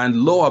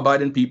 and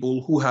law-abiding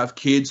people who have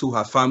kids, who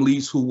have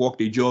families, who work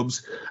their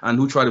jobs, and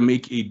who try to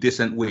make a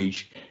decent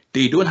wage,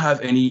 they don't have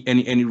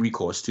any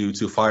recourse to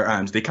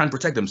firearms? They can't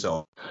protect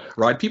themselves,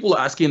 right? People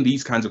are asking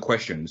these kinds of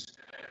questions.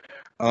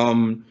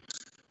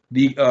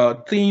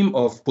 The theme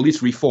of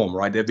police reform,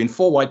 right? There have been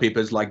 4 white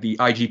papers, like the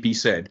IGP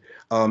said,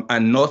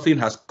 and nothing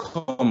has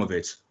come of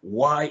it.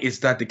 Why is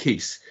that the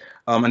case?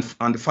 And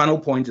the final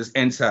point is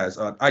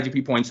NSAS.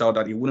 IGP points out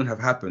that it wouldn't have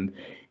happened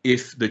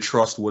if the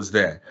trust was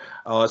there.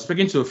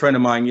 Speaking to a friend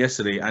of mine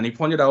yesterday, and he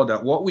pointed out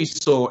that what we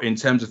saw in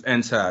terms of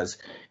NSAS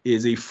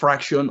is a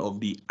fraction of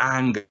the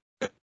anger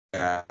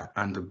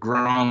and the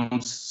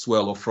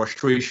groundswell of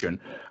frustration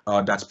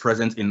that's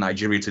present in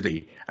Nigeria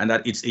today, and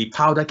that it's a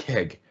powder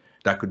keg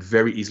that could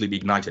very easily be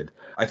ignited.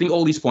 I think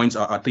all these points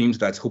are themes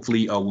that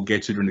hopefully we'll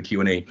get to during the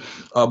Q&A.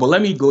 But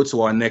let me go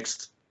to our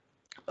next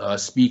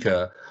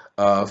speaker,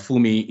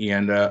 Fumi.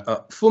 And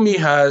Fumi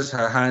has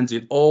her hands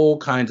in all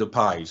kinds of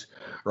pies,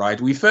 right?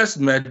 We first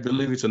met,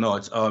 believe it or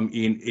not,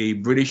 in a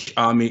British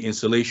Army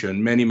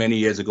installation many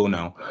years ago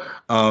now.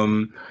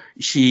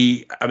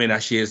 She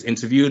has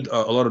interviewed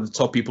a lot of the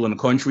top people in the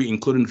country,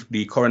 including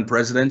the current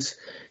president.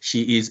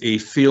 She is a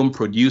film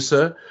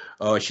producer.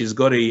 She's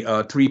got a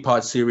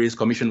 3-part series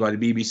commissioned by the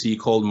BBC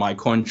called My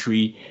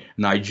Country,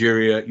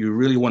 Nigeria. You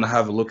really want to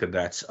have a look at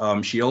that.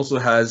 She also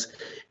has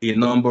a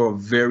number of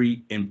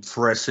very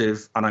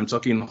impressive, and I'm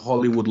talking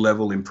Hollywood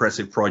level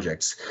impressive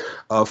projects.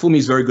 Fumi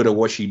is very good at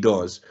what she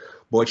does,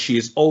 but she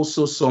is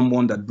also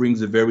someone that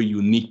brings a very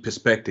unique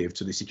perspective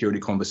to the security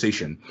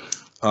conversation.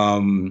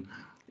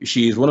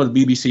 She is one of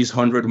the BBC's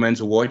 100 Women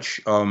to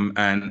Watch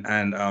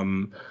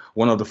and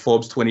one of the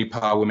Forbes 20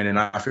 Power Women in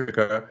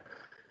Africa.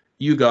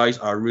 You guys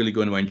are really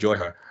going to enjoy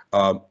her.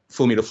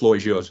 Fumi, the floor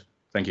is yours.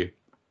 Thank you.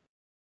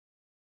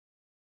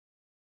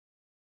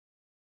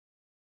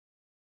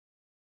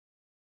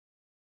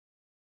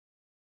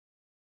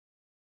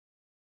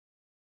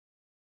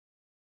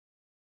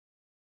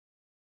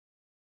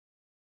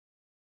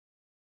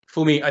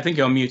 Fumi, I think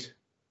you're on mute.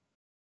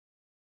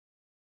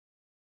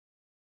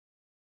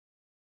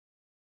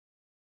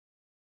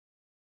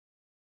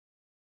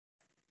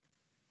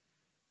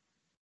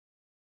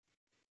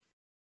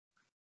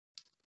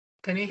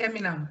 Can you hear me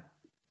now?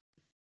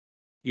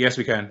 Yes,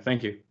 we can.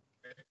 Thank you.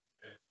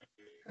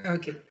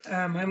 Okay.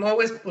 I'm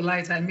always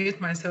polite. I mute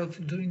myself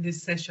during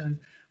this session.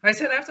 I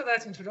said after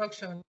that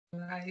introduction,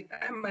 I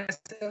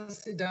myself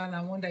sit down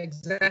and wonder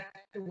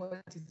exactly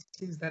what it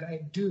is that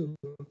I do.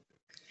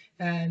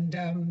 And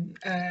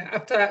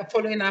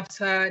following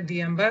after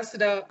the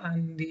ambassador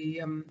and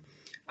the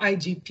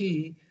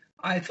IGP,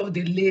 I thought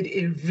they laid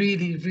a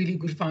really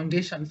good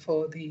foundation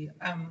for the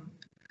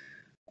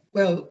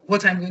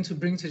what I'm going to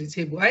bring to the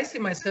table. I see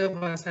myself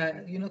as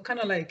kind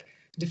of like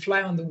the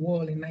fly on the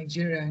wall in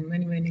Nigeria in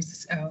many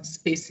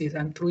spaces,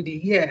 and through the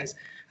years,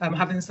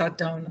 having sat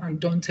down and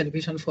done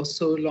television for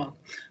so long.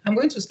 I'm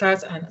going to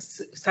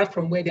start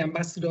from where the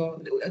ambassador,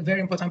 a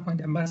very important point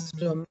the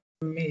ambassador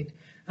made,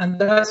 and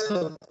that's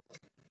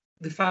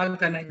the fact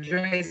that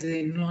Nigeria is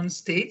a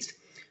non-state.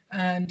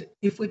 And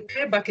if we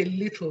pare back a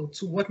little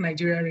to what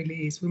Nigeria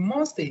really is, we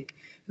must think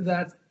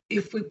that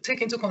if we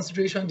take into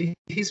consideration the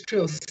history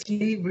of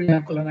slavery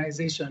and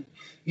colonization,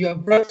 you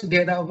have brought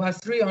together over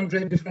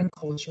 300 different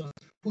cultures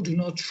who do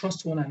not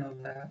trust one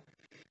another,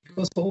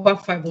 because for over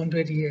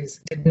 500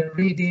 years, they've been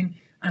raiding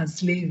and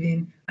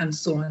slaving and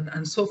so on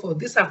and so forth.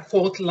 These are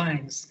fault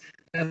lines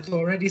that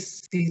already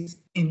sit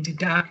in the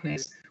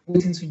darkness,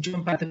 waiting to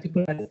jump at the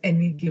people at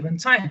any given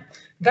time.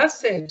 That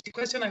said, the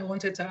question I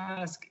wanted to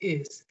ask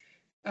is,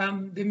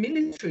 the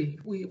military,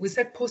 we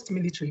said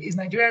post-military. Is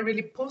Nigeria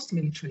really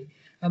post-military?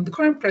 The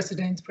current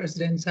President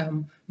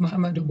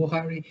Muhammadu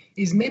Buhari,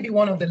 is maybe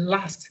one of the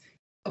last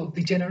of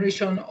the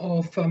generation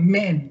of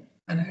men,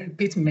 and I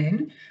repeat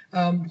men,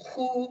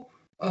 who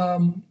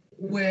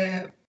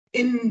were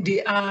in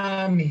the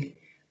army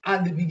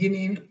at the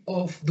beginning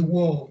of the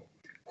war,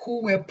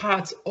 who were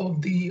part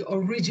of the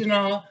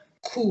original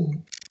coup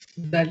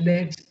that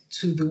led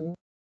to the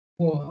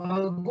war.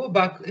 I'll go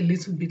back a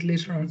little bit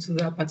later on to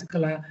that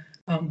particular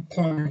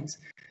point.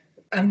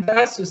 And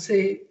that's to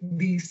say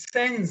the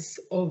sense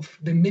of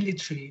the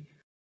military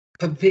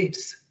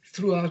pervades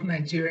throughout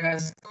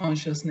Nigeria's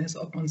consciousness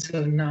up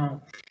until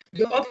now.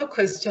 The other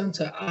question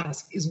to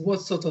ask is, what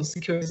sort of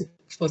security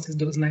forces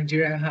does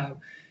Nigeria have?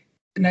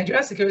 The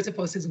Nigerian security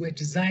forces were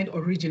designed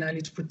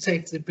originally to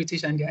protect the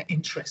British and their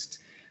interests.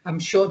 I'm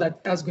sure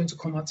that that's going to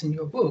come out in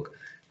your book.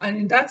 And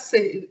in that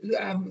say,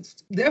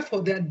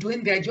 therefore, they're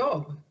doing their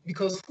job,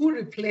 because who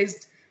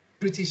replaced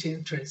British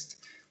interests?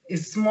 A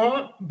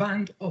small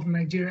band of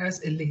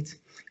Nigeria's elite,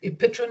 a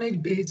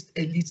patronage-based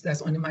elite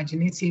that's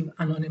unimaginative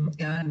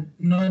and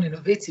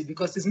non-innovative,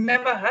 because it's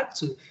never had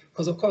to.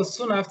 Because of course,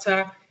 soon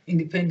after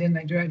independent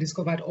Nigeria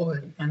discovered oil,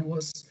 and it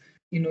was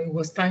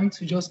time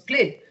to just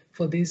play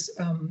for this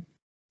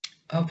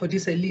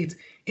elite.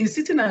 In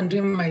sitting and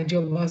doing my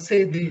job, I'll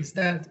say this: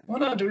 that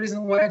one of the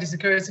reasons why the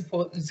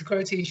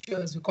security issue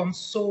has become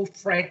so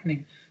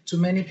frightening to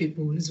many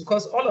people is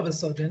because all of a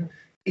sudden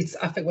it's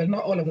well,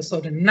 not all of a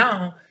sudden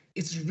now.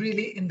 It's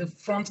really in the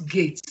front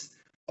gates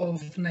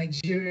of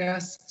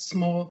Nigeria's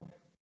small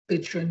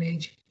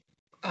patronage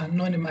and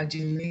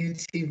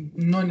non-imaginative,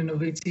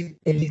 non-innovative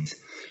elite.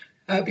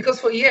 Because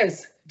for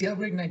years, the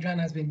average Nigerian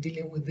has been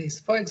dealing with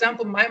this. For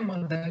example, my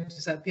mother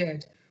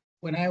disappeared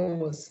when I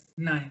was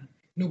 9.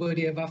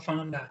 Nobody ever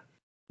found her.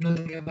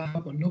 Nothing ever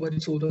happened. Nobody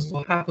told us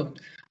what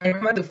happened. I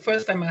remember the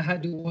first time I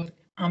heard the word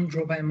armed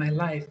robber in my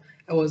life.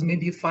 I was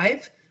maybe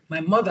 5. My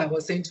mother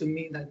was saying to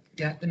me that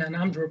there had been an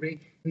armed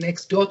robbery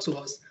next door to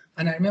us.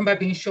 And I remember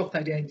being shocked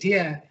at the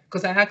idea,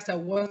 because I asked her,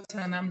 what's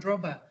an armed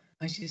robber?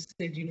 And she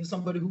said,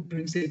 somebody who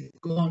brings a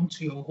gun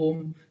to your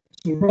home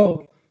to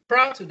rob.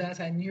 Prior to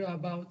that, I knew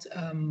about,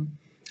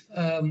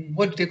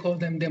 what do they call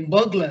them? Them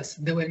burglars.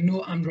 There were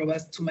no armed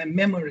robbers to my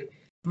memory.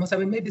 It must have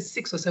been maybe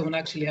 6 or 7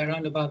 actually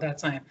around about that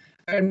time.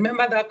 I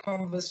remember that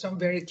conversation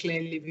very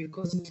clearly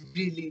because it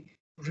really,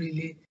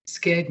 really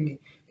scared me.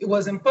 It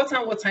was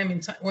important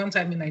one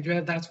time in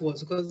Nigeria that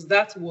was, because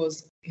that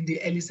was in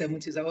the early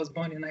 70s. I was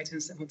born in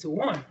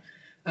 1971.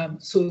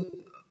 So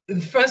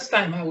the first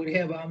time I would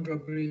hear about armed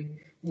robbery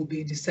would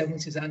be in the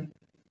 70s. And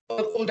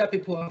older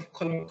people have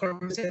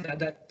corroborated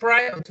that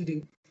prior to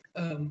the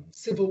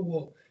Civil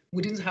War,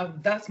 we didn't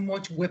have that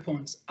much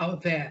weapons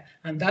out there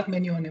and that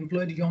many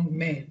unemployed young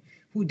men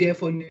who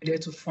therefore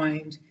needed to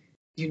find,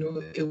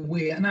 a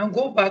way. And I'll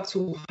go back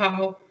to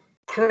how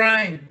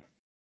crime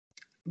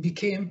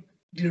became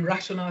the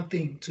rational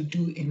thing to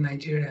do in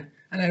Nigeria.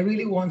 And I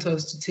really want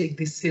us to take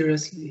this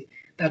seriously,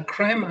 that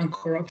crime and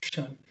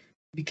corruption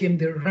became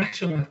the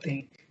rational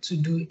thing to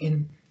do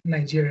in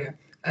Nigeria.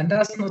 And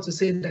that's not to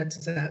say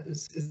that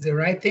it's the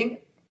right thing.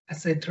 I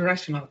said the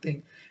rational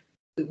thing.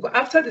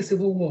 After the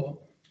Civil War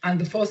and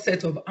the first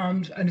set of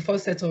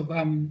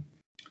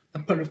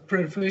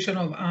proliferation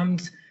of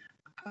arms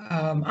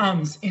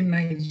in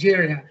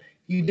Nigeria,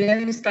 you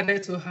then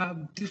started to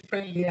have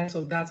different layers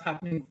of that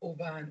happening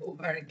over and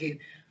over again.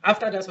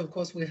 After that, of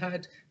course, we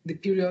had the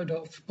period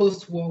of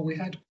post-war, we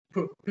had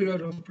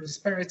period of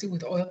prosperity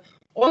with oil.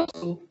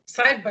 Also,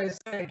 side by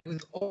side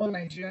with all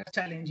Nigeria's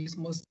challenges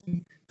must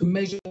be to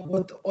measure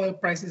what the oil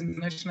prices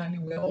internationally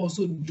were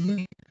also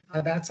doing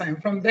at that time.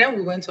 From then,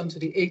 we went on to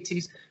the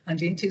 80s, and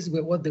the 80s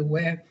were what they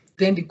were.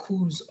 Then the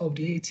coups of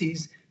the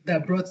 80s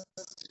that brought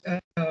the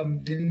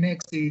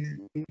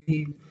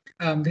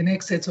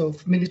next set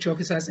of military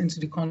officers into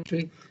the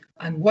country,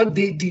 and what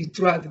they did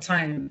throughout the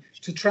time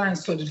to try and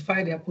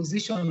solidify their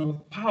position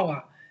of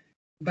power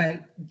by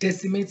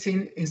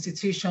decimating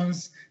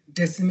institutions,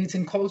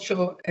 decimating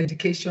culture,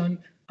 education,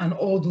 and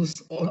all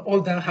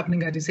that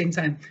happening at the same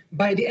time.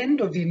 By the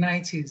end of the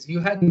 90s, you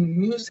had a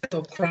new set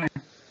of crime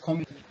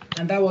coming,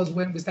 and that was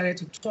when we started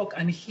to talk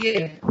and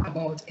hear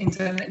about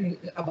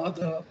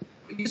the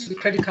use of the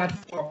credit card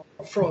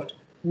fraud.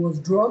 It was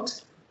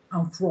drugs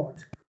and fraud.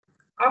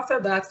 After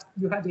that,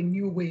 you had a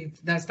new wave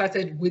that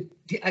started with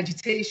the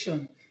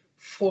agitation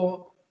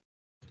for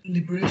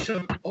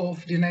liberation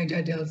of the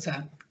Niger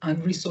Delta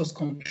and resource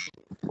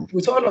control.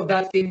 With all of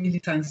that came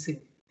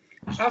militancy.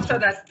 After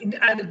that,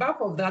 at the back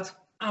of that,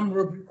 armed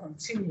robbery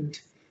continued.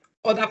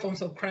 Other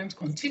forms of crimes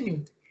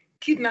continued.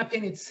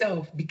 Kidnapping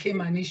itself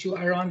became an issue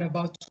around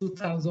about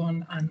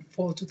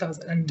 2004,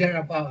 2000 and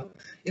thereabout.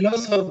 A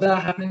lot of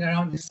that happening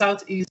around the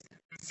southeast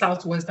and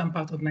southwestern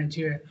part of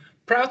Nigeria.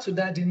 Prior to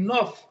that, the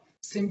north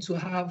seemed to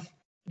have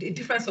a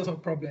different sort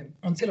of problem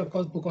until, of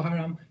course, Boko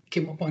Haram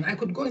came upon. I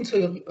could go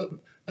into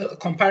a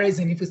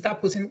comparison if we start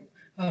putting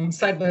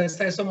side by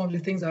side some of the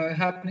things that were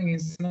happening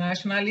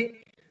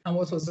internationally and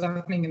what was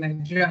happening in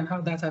Nigeria and how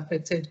that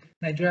affected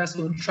Nigeria's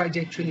own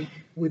trajectory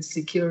with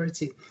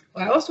security.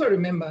 I also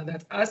remember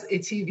that as a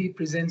TV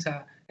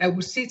presenter, I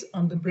would sit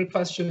on the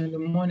breakfast show in the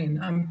morning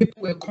and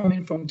people were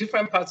coming from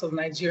different parts of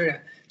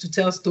Nigeria to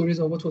tell stories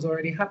of what was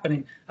already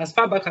happening. As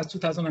far back as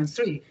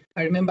 2003,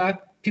 I remember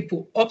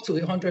people, up to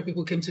 100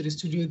 people came to the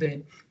studio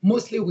then,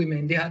 mostly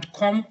women. They had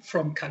come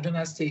from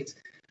Kaduna State.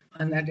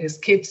 and had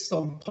escaped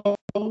some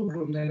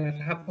pogrom that had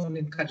happened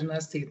in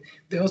Kaduna State.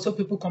 There are also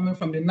people coming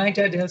from the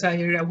Niger Delta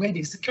area where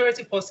the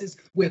security forces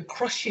were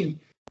crushing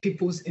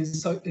people's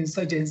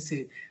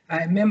insurgency.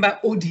 I remember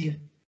Odi,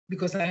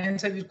 because I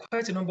interviewed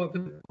quite a number of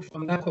people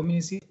from that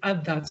community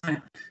at that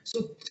time.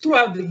 So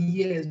throughout the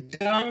years,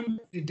 down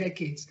the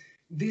decades,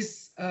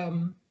 this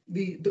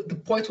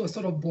the pot was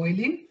sort of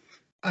boiling,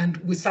 and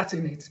we sat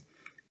in it.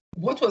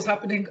 What was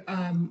happening?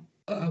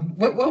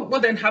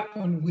 What then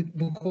happened with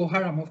Boko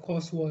Haram, of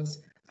course, was,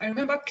 I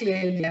remember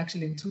clearly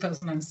actually in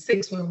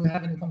 2006 when we were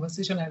having a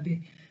conversation at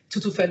the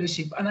Tutu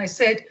Fellowship, and I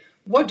said,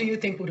 what do you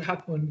think would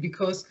happen?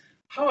 Because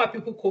how are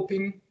people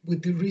coping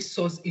with the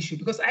resource issue?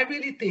 Because I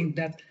really think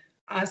that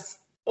as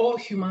all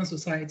human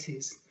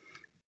societies,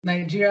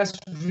 Nigeria's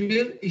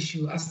real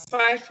issue,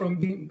 aside from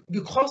being,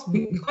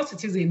 because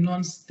it is a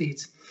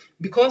non-state,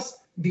 because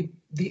the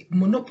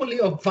monopoly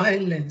of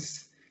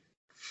violence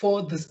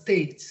for the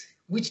state,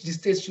 which the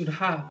state should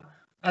have,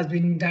 has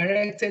been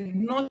directed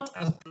not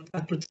as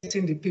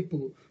protecting the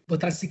people,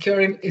 but as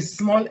securing a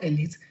small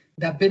elite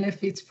that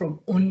benefits from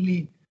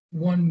only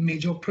one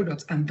major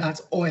product, and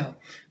that's oil.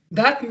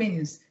 That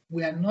means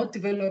we are not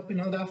developing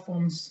other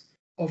forms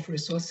of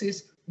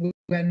resources. We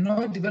are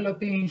not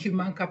developing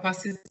human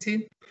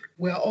capacity.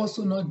 We are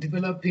also not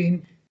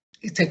developing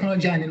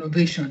technology and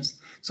innovations.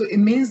 So it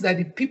means that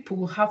the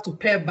people have to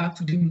pare back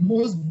to the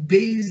most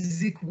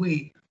basic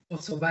way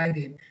of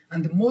surviving.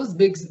 And the most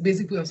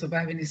basic way of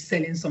surviving is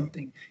selling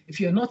something. If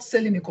you're not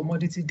selling a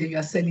commodity, then you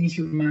are selling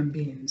human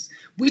beings,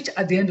 which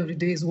at the end of the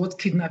day is what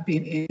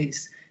kidnapping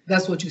is.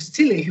 That's what you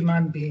steal a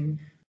human being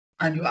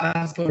and you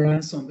ask for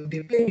ransom. If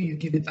they pay you, you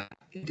give it back.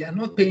 If they are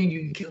not paying you,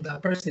 you kill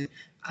that person.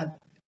 And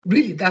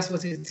really, that's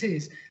what it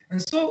is.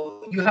 And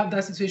so you have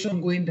that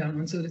situation going down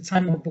until the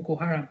time of Boko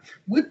Haram.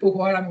 With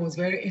Boko Haram, it was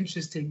very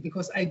interesting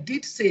because I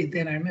did say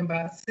then, I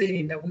remember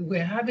saying that we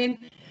were having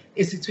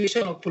a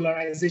situation of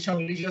polarization,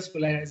 religious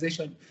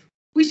polarization,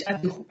 which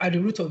at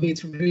the root of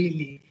it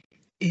really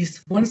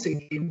is, once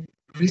again,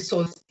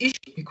 resource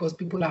issue, because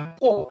people are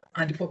poor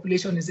and the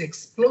population is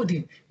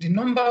exploding. The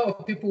number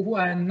of people who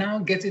are now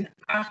getting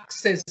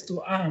access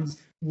to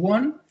arms,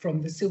 one,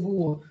 from the Civil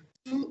War,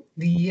 through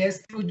the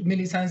years, through the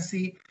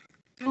militancy,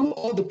 through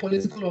all the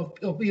political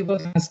upheaval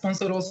that are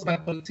sponsored also by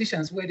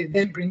politicians, where they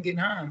then bring in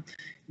arms,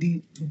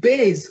 the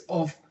base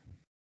of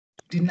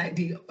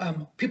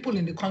the people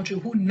in the country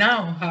who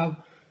now have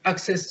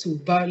access to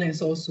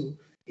violence also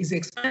is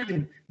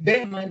expanding.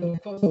 Bear in mind,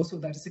 of course, also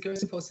that the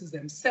security forces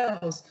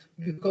themselves,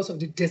 because of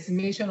the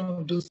decimation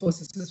of those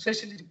forces,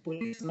 especially the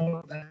police and all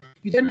of that,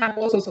 you then have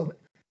all sorts of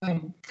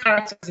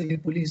characters in the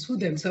police who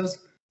themselves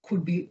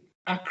could be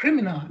a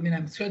criminal. I mean,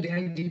 I'm sure the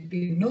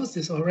IGP knows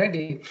this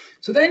already.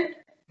 So then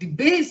the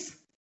base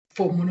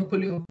for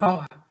monopoly of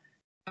power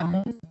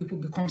among people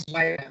becomes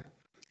wider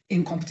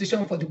in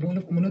competition for the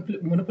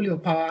monopoly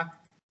of power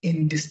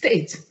in the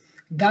state.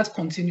 That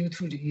continued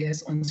through the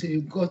years until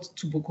you got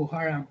to Boko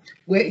Haram,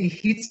 where it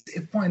hits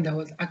a point that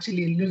was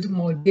actually a little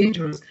more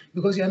dangerous,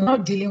 because you're now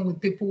dealing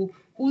with people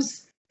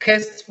whose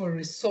quest for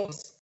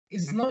resource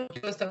is not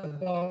just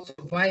about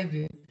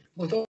surviving,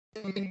 but also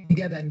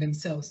bigger than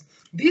themselves.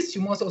 This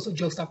you must also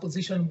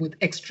juxtaposition with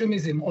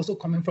extremism also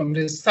coming from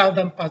the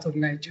southern part of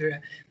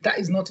Nigeria. That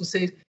is not to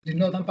say the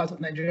northern part of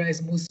Nigeria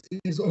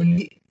is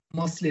only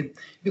Muslim,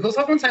 because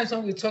oftentimes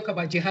when we talk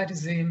about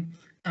jihadism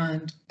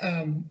and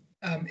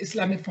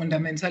Islamic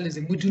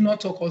fundamentalism, we do not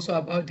talk also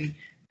about the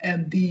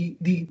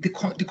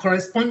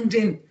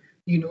corresponding,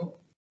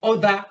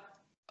 other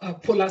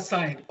polar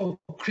side of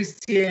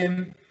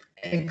Christian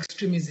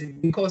extremism,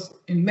 because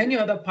in many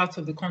other parts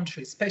of the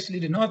country, especially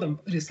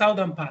the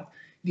southern part,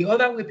 the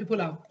other way people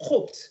have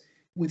coped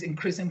with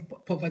increasing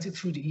poverty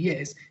through the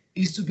years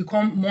is to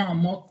become more and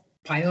more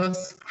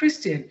pious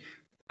Christian.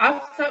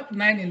 After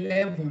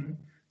 9/11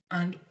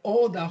 and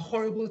all the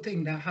horrible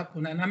thing that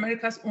happened, and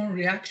America's own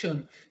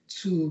reaction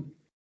to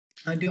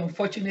the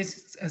unfortunate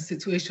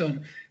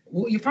situation,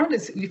 you found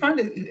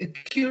a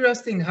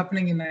curious thing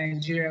happening in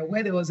Nigeria,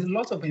 where there was a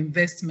lot of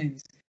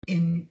investment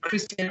in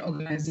Christian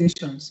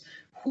organizations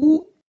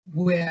who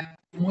were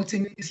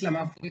promoting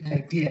Islamophobic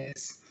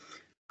ideas.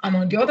 And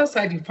on the other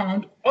side, you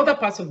found other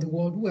parts of the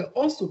world who were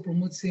also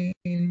promoting,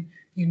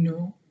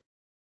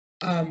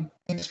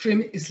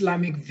 extreme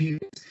Islamic views.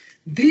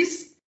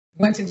 This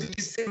went into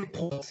the same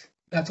pot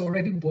that's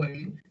already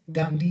boiling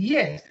down the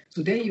years.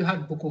 So then you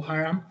had Boko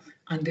Haram,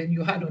 and then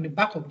you had on the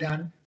back of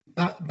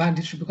that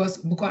banditry, because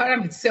Boko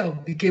Haram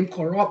itself became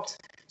corrupt.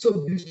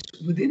 So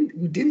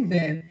within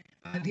then,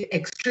 the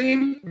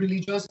extreme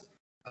religious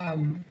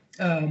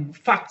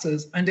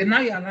factors, and then now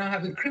you are now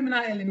having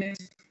criminal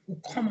elements who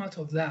come out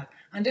of that,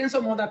 and then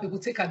some other people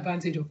take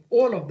advantage of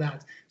all of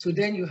that. So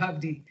then you have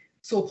the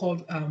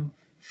so-called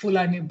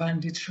Fulani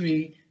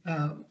banditry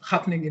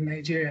happening in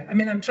Nigeria. I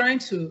mean, I'm trying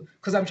to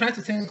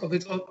think of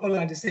it all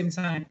at the same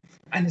time,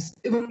 and it's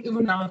even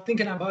now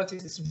thinking about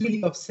it, it's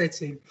really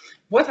upsetting.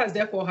 What has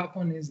therefore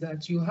happened is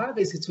that you have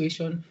a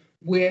situation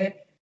where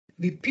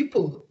the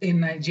people in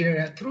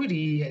Nigeria through the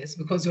years,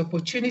 because the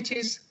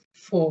opportunities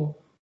for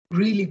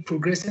really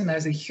progressing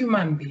as a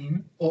human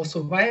being or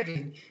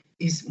surviving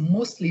is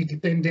mostly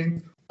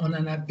dependent on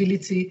an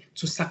ability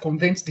to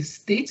circumvent the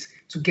state,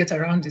 to get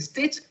around the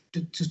state,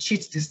 to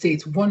cheat the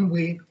state one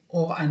way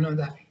or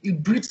another.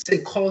 It breeds a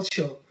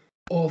culture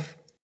of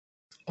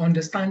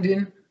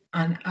understanding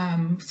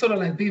and sort of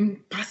like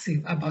being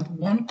passive about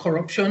one,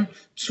 corruption,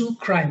 two,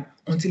 crime,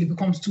 until it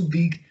becomes too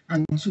big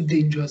and too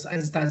dangerous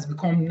as it has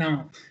become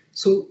now.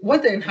 So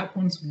what then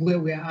happens where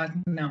we're at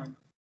now?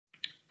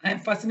 I'm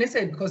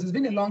fascinated because it's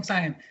been a long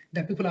time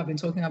that people have been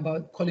talking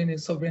about calling it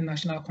sovereign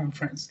national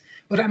conference.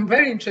 But I'm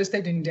very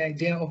interested in the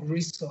idea of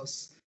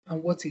resource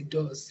and what it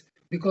does,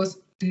 because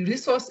the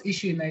resource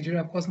issue in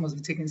Nigeria, of course, must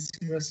be taken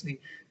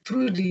seriously.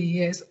 Through the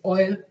years,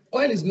 oil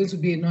is going to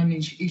be a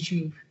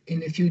non-issue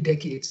in a few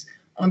decades.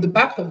 On the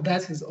back of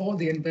that is all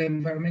the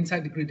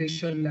environmental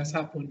degradation that's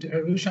happened, the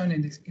erosion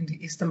in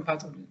the eastern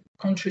part of the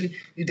country,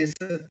 the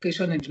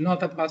desertification in the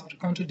northern part of the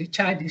country, the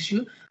child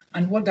issue,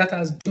 and what that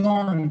has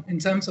done in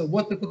terms of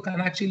what people can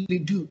actually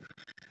do.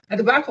 At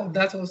the back of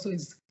that also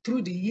is,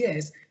 through the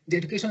years, the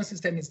education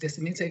system is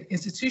decimated,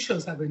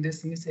 institutions have been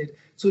decimated,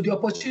 so the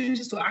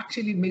opportunities to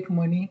actually make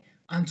money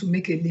and to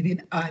make a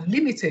living are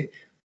limited.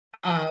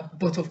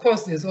 But of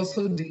course, there's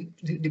also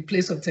the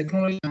place of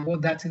technology and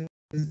what that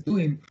is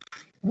doing.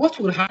 What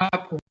will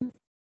happen?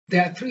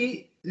 There are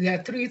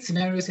three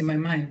scenarios in my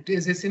mind.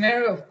 There's a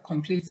scenario of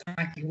complete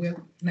anarchy where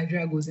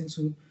Nigeria goes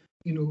into,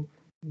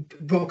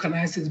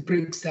 balkanizes,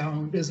 breaks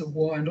down, there's a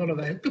war and all of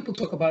that. People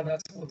talk about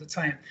that all the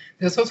time.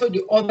 There's also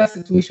the other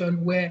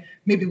situation where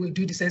maybe we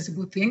do the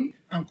sensible thing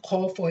and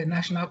call for a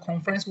national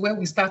conference where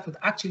we start with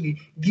actually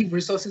give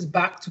resources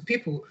back to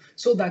people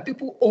so that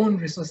people own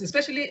resources,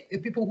 especially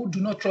people who do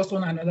not trust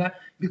one another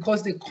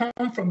because they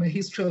come from a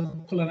history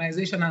of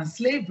colonization and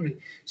slavery.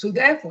 So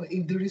therefore,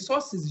 if the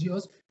resource is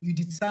yours, you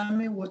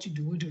determine what you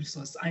do with the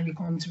resource and you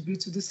contribute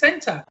to the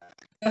center.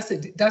 That's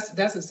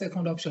a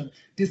second option.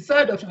 The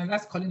third option, and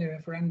that's calling a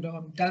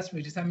referendum, that's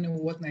redetermining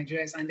what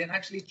Nigeria is, and then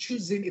actually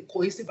choosing a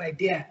cohesive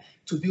idea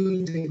to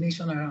build a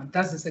nation around.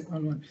 That's the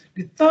second one.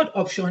 The third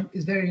option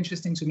is very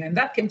interesting to me, and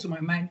that came to my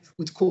mind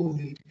with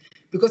COVID.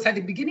 Because at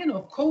the beginning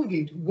of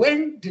COVID,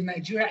 when the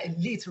Nigeria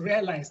elite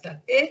realized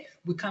that, A,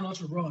 we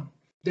cannot run,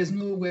 there's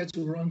nowhere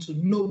to run to,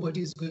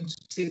 nobody is going to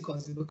take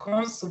us. It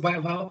becomes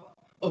survival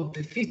of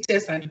the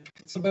fittest and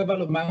survival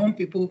of my own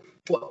people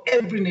for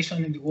every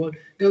nation in the world.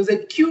 There was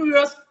a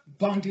curious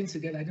bonding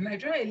together. The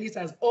Nigerian elite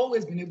has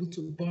always been able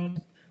to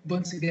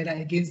bond together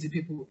against the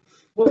people.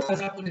 What has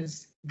happened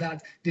is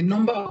that the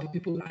number of the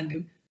people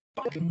and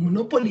the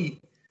monopoly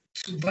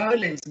to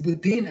violence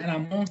within and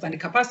amongst, and the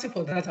capacity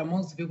for that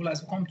amongst the people has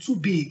become too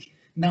big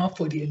now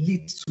for the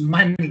elite to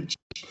manage.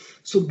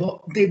 So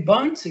but they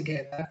bond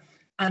together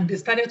and they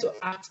started to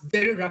act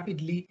very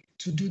rapidly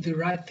to do the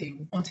right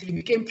thing until it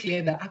became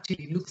clear that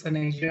actually it looks like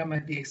Nigeria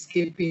might be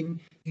escaping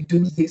the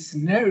doomsday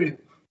scenario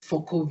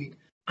for COVID.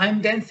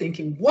 I'm then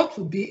thinking, what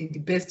would be in the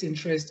best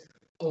interest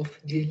of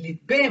the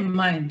elite? Bear in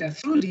mind that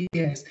through the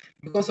years,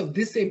 because of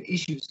these same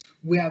issues,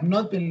 we have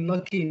not been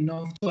lucky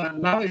enough to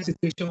allow a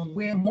situation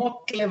where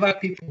more clever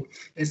people,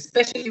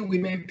 especially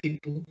women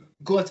people,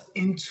 got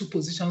into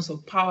positions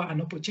of power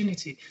and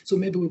opportunity. So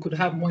maybe we could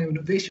have more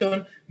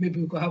innovation,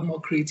 maybe we could have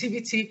more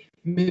creativity,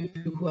 maybe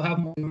we could have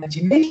more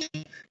imagination.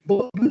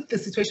 But with the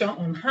situation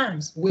on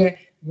hand, where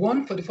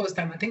one, for the first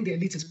time, I think the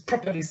elite is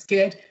properly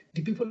scared,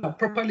 the people are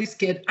properly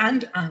scared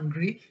and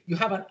angry. You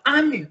have an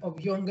army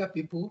of younger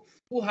people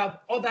who have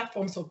other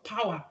forms of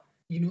power,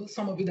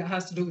 some of it that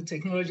has to do with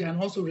technology and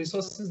also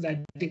resources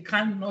that the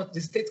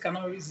state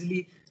cannot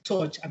easily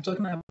touch. I'm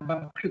talking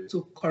about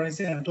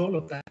cryptocurrency and all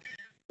of that.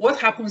 What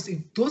happens if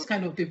those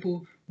kind of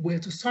people were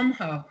to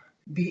somehow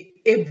be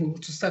able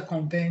to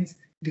circumvent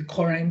the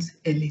current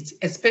elite,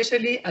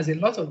 especially as a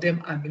lot of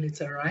them are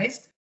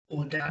militarized,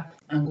 order,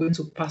 and going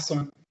to pass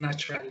on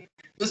naturally?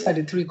 Those are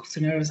the three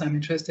scenarios I'm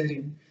interested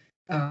in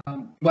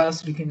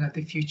whilst looking at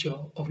the future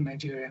of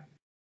Nigeria.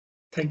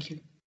 Thank you.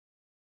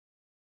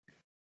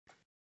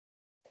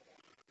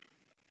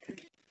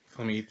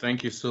 Fumi,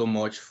 thank you so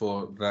much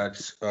for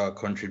that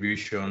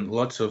contribution.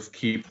 Lots of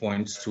key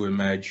points to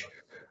emerge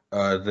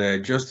there.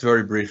 Just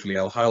very briefly,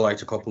 I'll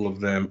highlight a couple of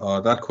them.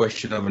 That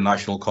question of a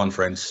national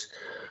conference,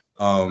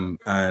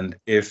 and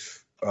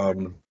if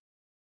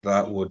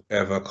that would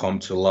ever come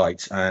to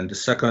light. And the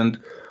second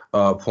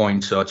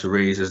point to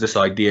raise is this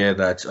idea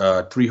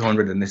that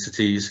 300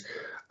 ethnicities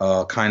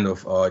kind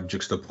of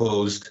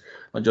juxtaposed,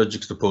 not just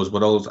juxtaposed,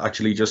 but also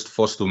actually just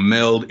forced to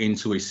meld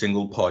into a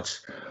single pot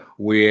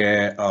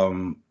where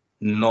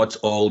not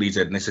all these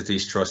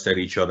ethnicities trusted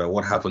each other.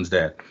 What happens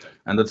there?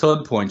 And the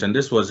third point, and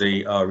this was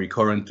a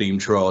recurrent theme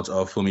throughout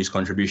Fumi's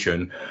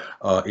contribution,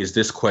 is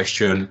this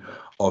question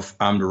of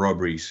armed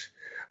robberies.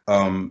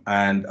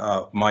 And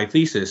my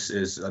thesis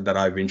is that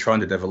I've been trying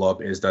to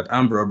develop is that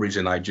armed robberies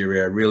in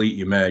Nigeria really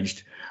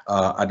emerged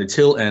at the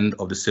tail end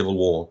of the Civil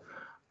War.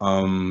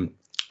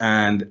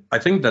 And I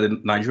think that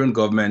the Nigerian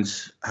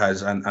government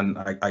has, and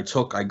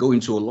I go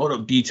into a lot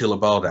of detail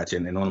about that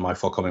in one of my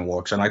forthcoming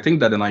works. And I think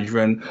that the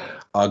Nigerian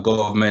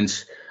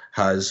government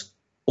has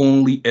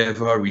only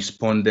ever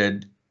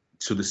responded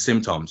to the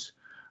symptoms,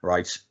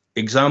 right?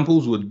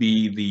 Examples would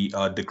be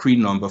the decree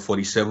number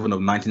 47 of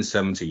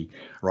 1970,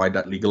 right,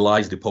 that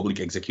legalized the public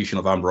execution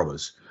of armed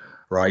robbers,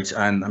 right?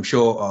 And I'm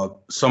sure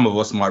some of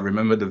us might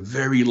remember the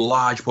very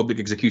large public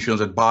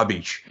executions at Bar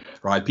Beach,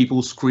 right?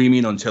 People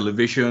screaming on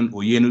television,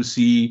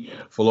 Oyenusi,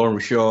 Folorun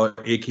Rusho,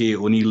 A.K.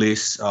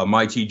 Onilis,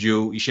 Mighty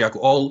Joe, Ishaku,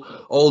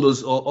 all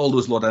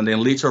those lot. And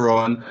then later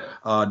on,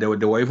 there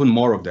were even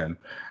more of them.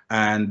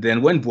 And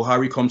then when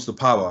Buhari comes to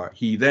power,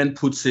 he then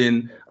puts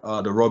in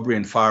the Robbery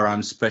and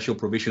Firearms Special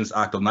Provisions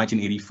Act of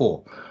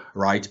 1984,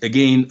 right?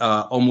 Again,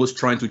 almost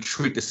trying to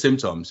treat the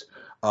symptoms.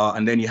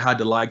 And then you had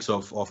the likes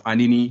of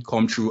Anini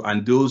come through,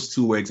 and those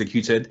two were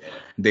executed.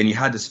 Then you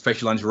had the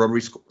special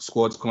anti-robbery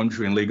squads come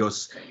through in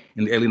Lagos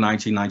in the early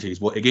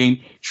 1990s. But again,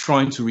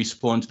 trying to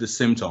respond to the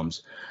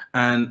symptoms.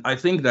 And I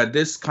think that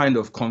this kind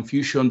of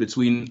confusion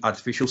between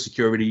artificial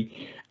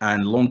security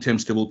and long-term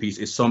stable peace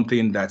is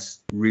something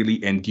that's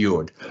really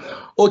endured.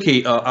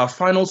 Okay, our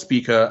final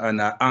speaker and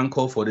our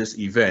anchor for this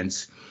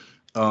event,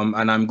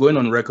 and I'm going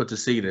on record to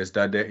say this,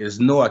 that there is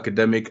no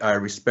academic I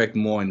respect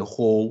more in the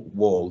whole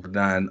world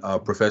than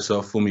Professor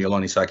Funmi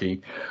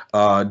Olonisaki.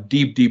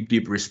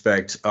 Deep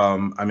respect.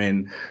 I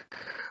mean,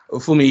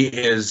 Funmi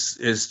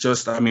is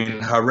just, I mean,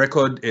 her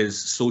record is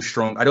so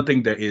strong. I don't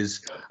think there is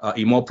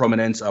a more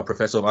prominent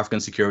professor of African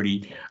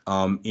security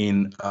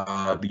in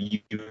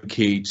the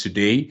UK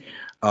today.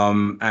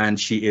 And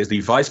she is the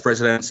Vice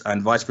President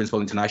and Vice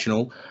Principal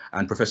International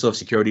and Professor of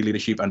Security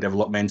Leadership and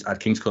Development at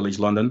King's College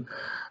London.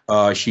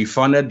 She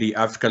founded the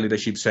Africa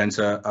Leadership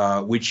Center,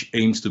 which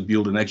aims to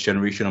build the next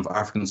generation of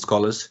African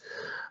scholars.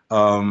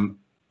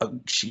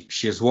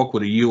 She has worked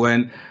with the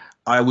UN.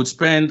 I would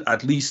spend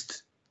at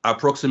least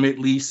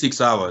approximately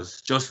 6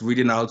 hours just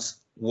reading out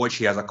what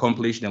she has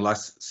accomplished in the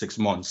last 6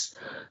 months.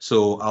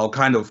 So I'll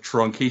kind of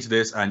truncate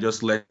this and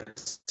just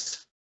let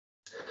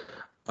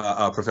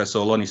Professor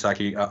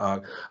Olonisaki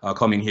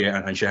come in here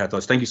and share her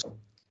thoughts. Thank you.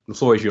 The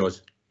floor is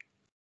yours.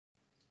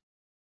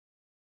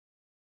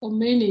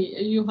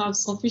 Omeni, you have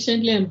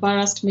sufficiently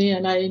embarrassed me,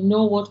 and I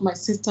know what my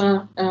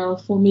sister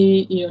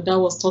Funmi, that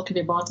was talking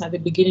about at the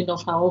beginning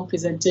of her own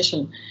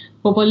presentation.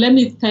 But let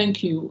me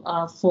thank you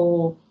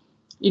for,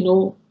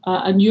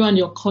 and you and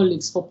your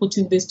colleagues for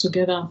putting this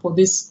together and for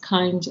this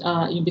kind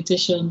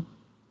invitation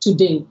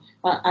today.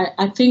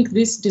 I think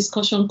this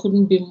discussion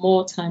couldn't be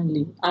more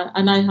timely,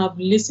 and I have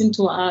listened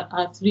to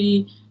our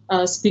three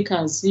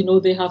speakers.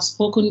 They have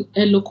spoken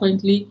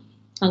eloquently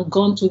and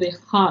gone to the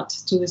heart,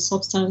 to the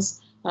substance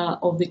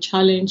of the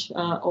challenge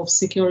of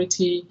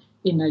security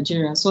in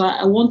Nigeria. So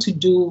I want to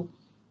do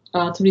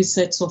 3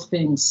 sets of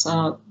things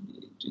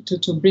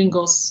to bring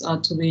us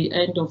to the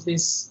end of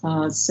this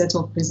set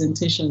of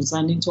presentations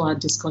and into our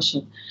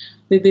discussion.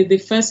 The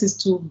first is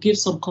to give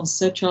some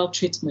conceptual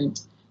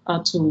treatment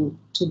to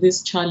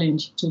this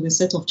challenge, to the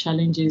set of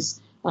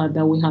challenges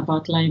that we have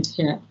outlined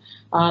here.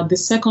 The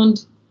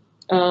second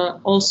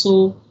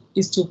also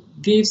is to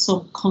give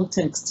some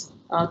context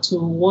to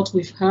what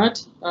we've heard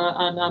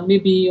and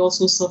maybe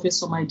also surface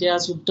some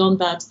ideas. You've done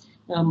that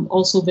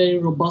also very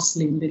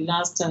robustly in the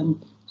last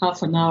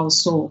half an hour or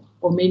so,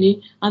 or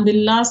many. And the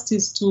last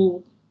is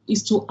to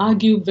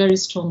argue very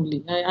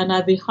strongly. And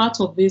at the heart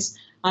of this,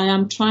 I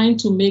am trying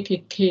to make a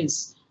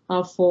case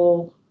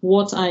for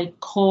what I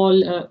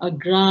call a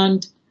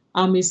grand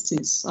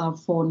armistice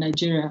for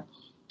Nigeria.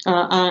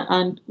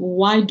 And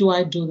why do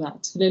I do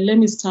that? Let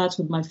me start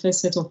with my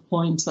first set of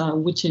points,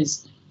 which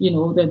is,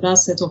 that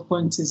set of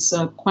points is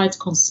quite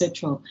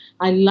conceptual.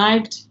 I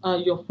liked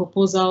your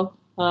proposal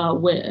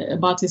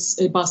about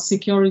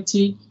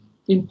security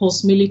in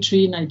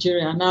post-military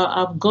Nigeria. Now,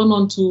 I've gone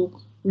on to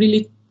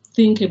really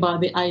think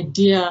about the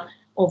idea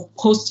of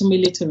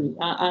post-military,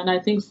 and I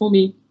think for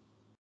me,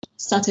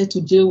 started to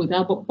deal with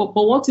that. But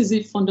what is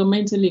it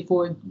fundamentally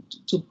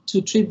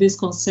to treat this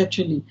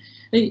conceptually?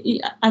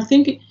 I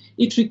think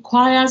it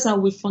requires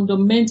that we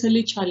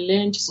fundamentally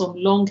challenge some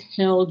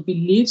long-held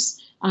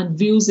beliefs and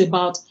views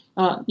about,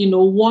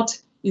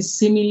 what is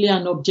seemingly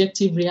an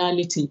objective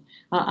reality.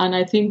 And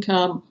I think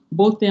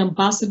both the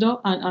ambassador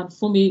and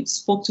Funmi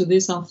spoke to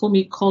this, and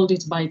Funmi called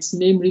it by its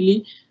name,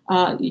 really.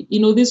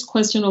 This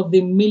question of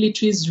the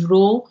military's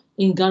role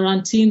in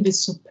guaranteeing the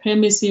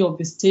supremacy of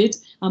the state,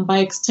 and by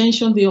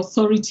extension, the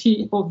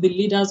authority of the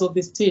leaders of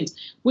the state,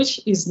 which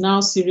is now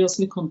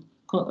seriously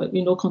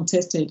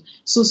contested.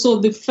 So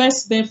the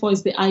first, therefore,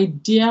 is the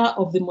idea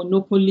of the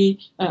monopoly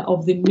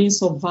of the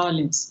means of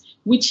violence,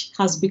 which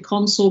has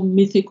become so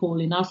mythical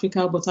in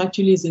Africa, but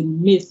actually is a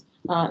myth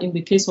in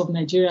the case of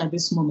Nigeria at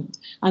this moment.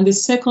 And the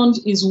second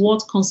is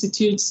what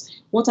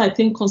I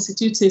think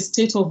constitutes a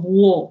state of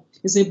war.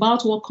 It's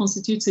about what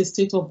constitutes a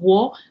state of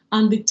war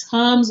and the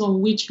terms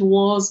on which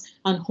wars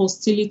and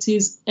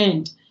hostilities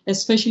end,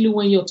 especially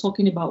when you're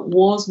talking about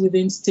wars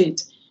within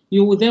state.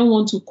 You would then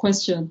want to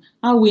question,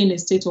 are we in a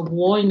state of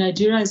war in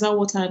Nigeria? Is that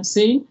what I'm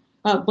saying?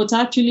 But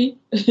actually,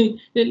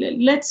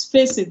 let's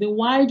face it, the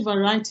wide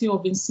variety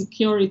of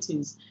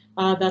insecurities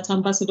that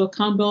Ambassador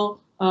Campbell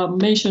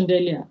mentioned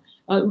earlier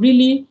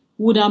really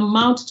would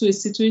amount to a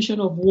situation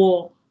of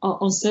war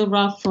on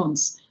several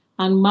fronts.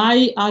 And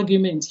my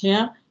argument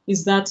here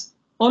is that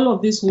all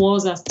of these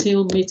wars are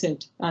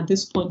stalemated at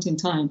this point in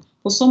time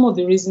for some of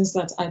the reasons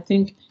that I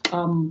think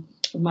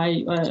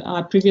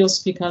our previous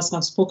speakers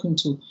have spoken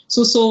to.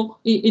 So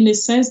in a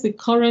sense, the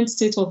current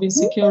state of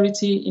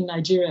insecurity in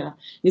Nigeria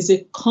is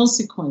a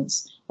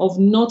consequence of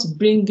not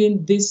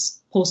bringing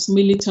this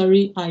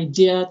post-military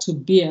idea to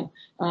bear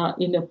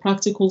in a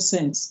practical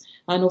sense.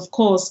 And of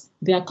course,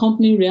 the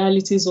accompanying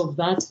realities of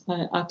that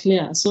are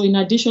clear. So in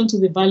addition to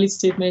the valid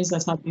statements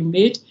that have been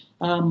made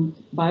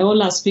by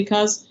all our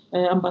speakers,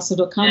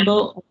 Ambassador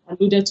Campbell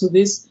alluded to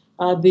this,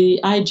 the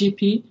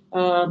IGP,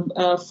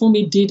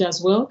 Fumi did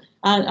as well,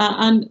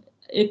 and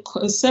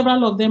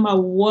several of them are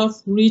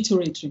worth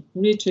reiterating.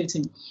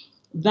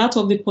 That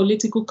of the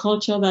political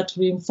culture that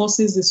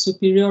reinforces the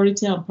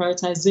superiority and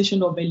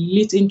prioritization of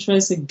elite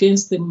interests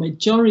against the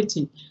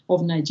majority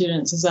of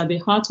Nigerians is at the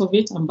heart of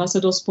it.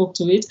 Ambassador spoke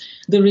to it.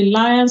 The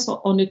reliance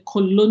on a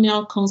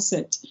colonial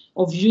concept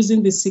of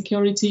using the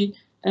security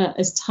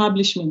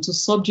establishment to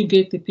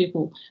subjugate the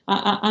people.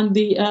 And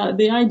the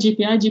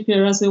IGP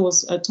Arase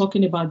was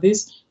talking about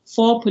this,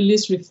 4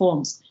 police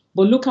reforms.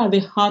 But look at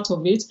the heart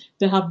of it.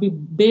 They have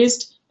been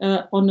based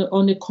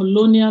on a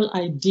colonial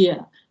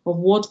idea of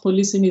what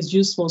policing is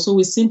used for. So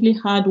we simply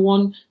had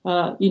one,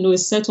 a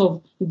set of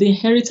the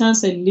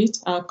inheritance elite,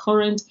 our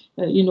current,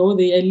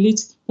 the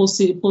elite,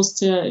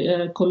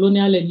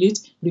 post-colonial elite,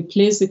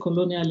 replace the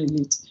colonial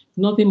elite.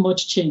 Nothing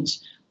much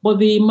changed. But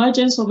the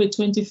emergence of a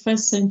 21st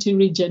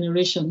century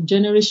generation,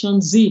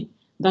 Generation Z,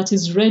 that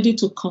is ready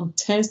to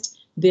contest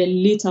the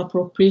elite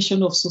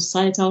appropriation of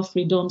societal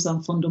freedoms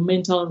and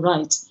fundamental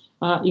rights,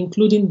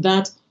 including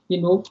that,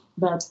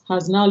 that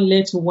has now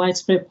led to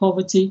widespread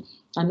poverty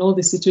and all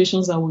the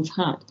situations that we've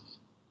had.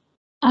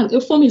 And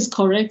Ifom is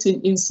correct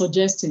in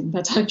suggesting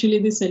that actually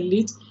this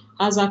elite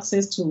has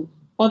access to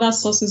other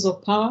sources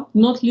of power,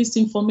 not least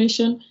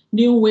information,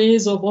 new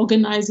ways of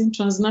organizing,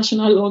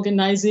 transnational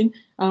organizing.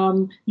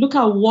 Look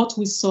at what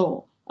we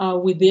saw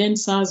with the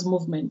NSAS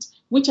movement,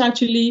 which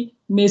actually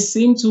may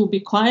seem to be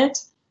quiet,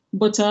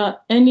 but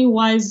any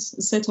wise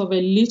set of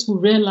elite will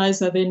realize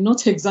that they're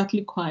not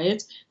exactly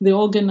quiet, they're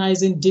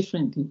organizing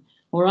differently.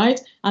 All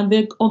right, and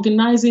they're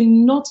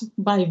organizing not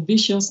by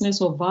viciousness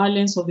or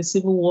violence of the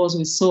civil wars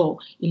we saw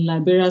in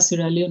Liberia,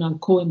 Sierra Leone, and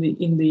co in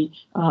the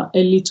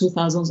early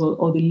 2000s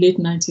or the late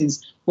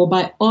 90s, but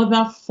by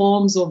other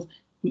forms of,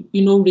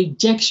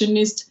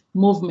 rejectionist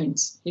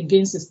movements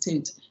against the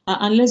state.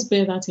 And let's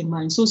bear that in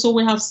mind. So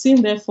we have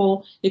seen,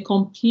 therefore, a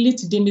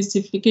complete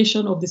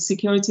demystification of the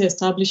security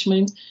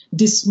establishment,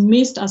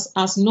 dismissed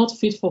as not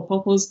fit for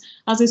purpose.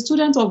 As a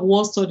student of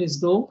war studies,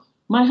 though,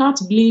 my heart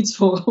bleeds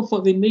for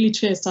the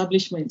military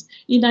establishment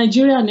in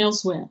Nigeria and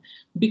elsewhere,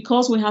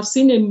 because we have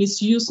seen a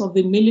misuse of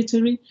the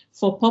military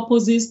for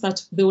purposes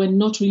that they were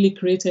not really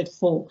created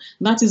for.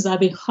 That is at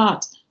the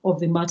heart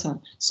of the matter.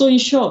 So in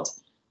short,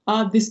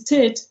 the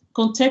state,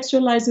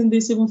 contextualizing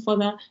this even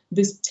further,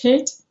 the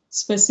state,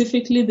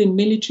 specifically the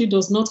military,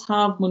 does not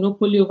have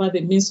monopoly over the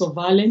means of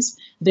violence.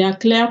 There are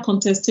clear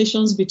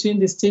contestations between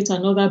the state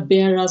and other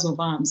bearers of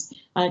arms.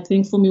 I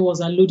think Fumi was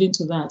alluding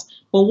to that.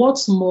 But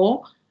what's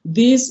more,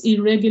 these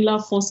irregular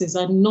forces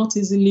are not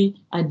easily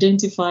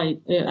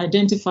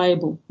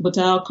identifiable, but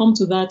I'll come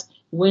to that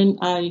when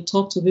I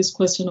talk to this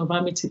question of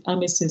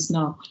armistice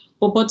now.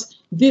 But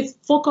the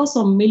focus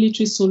on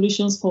military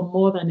solutions for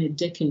more than a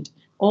decade,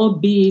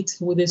 albeit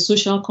with a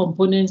social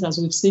component, as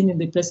we've seen in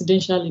the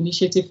presidential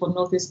initiative for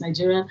Northeast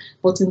Nigeria,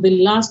 but in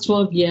the last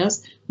 12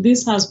 years,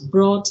 this has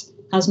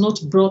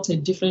not brought a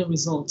different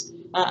result.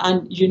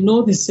 And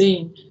the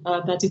saying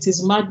that it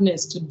is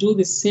madness to do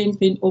the same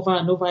thing over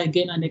and over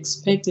again and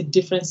expect a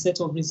different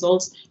set of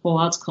results or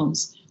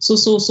outcomes. So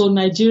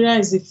Nigeria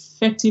is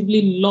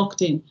effectively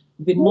locked in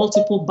the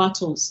multiple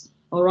battles.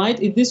 All right,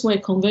 if this were a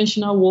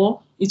conventional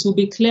war, it will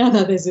be clear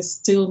that there's a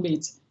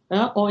stalemate.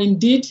 Or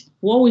indeed,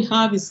 what we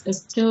have is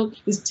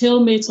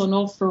stalemate on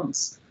all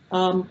fronts,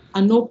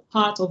 and no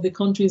part of the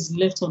country is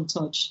left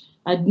untouched.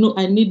 I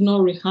need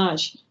not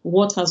rehash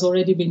what has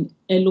already been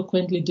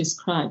eloquently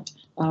described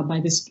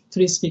by these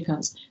 3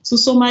 speakers.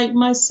 So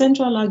my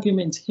central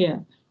argument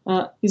here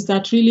is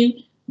that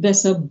really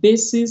there's a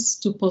basis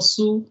to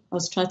pursue a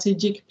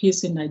strategic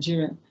peace in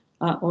Nigeria,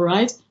 all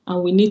right?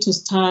 And we need to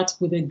start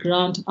with a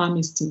grand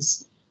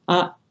armistice.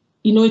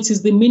 It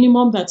is the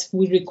minimum that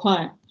we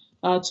require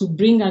to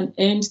bring an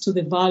end to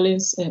the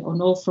violence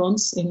on all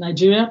fronts in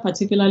Nigeria,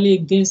 particularly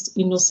against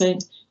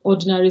innocent,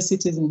 ordinary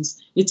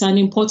citizens. It's an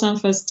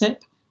important first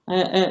step.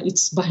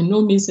 It's by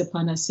no means a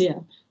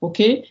panacea,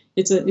 okay?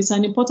 It's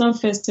an important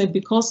first step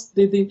because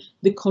the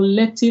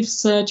collective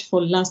search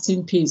for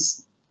lasting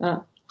peace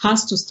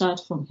has to start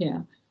from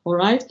here, all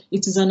right?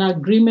 It is an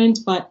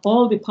agreement by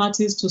all the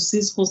parties to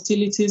cease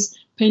hostilities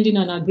pending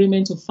an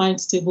agreement to find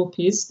stable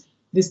peace.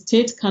 The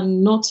state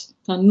can no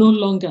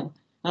longer,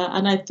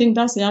 and I think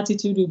that's the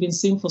attitude we've been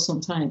seeing for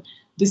some time.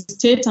 The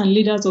state and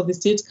leaders of the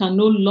state can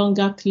no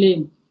longer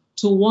claim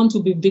to want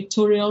to be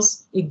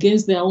victorious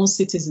against their own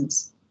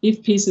citizens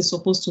if peace is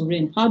supposed to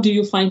reign. How do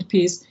you find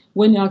peace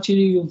when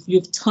actually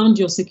you've turned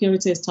your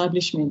security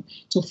establishment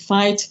to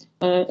fight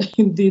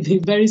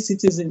the very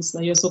citizens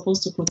that you're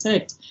supposed to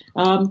protect.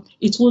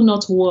 It will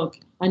not work,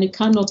 and it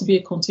cannot be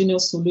a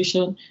continuous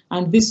solution.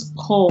 And this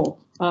call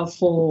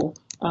for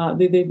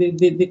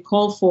the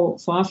call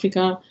for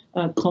Africa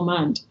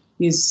Command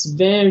is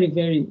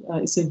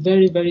it's a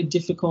very, very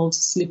difficult,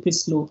 slippery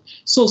slope.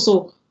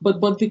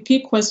 But the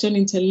key question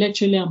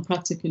intellectually and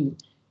practically,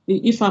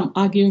 if I'm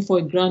arguing for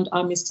a grand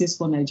armistice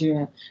for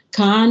Nigeria,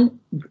 can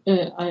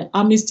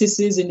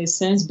armistices in a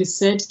sense be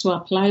said to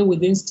apply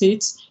within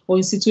states or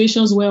in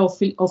situations where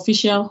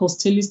official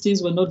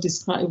hostilities were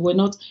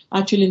not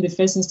actually in the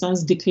first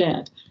instance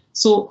declared?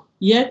 So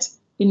yet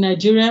in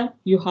Nigeria,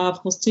 you have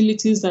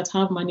hostilities that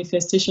have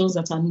manifestations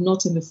that are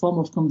not in the form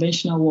of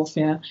conventional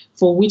warfare,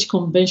 for which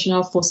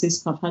conventional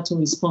forces have had to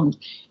respond.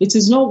 It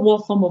is not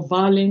what form of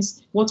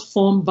violence, what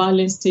form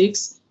violence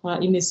takes,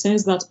 in a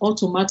sense that ought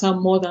to matter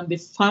more than the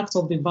fact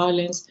of the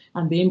violence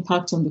and the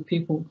impact on the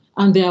people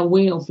and their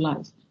way of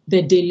life,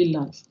 their daily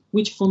life,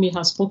 which Fumi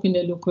has spoken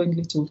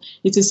eloquently to.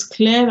 It is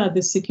clear that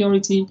the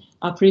security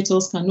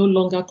apparatus can no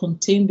longer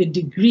contain the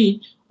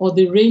degree or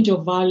the range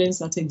of violence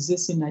that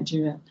exists in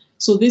Nigeria.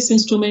 So this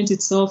instrument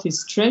itself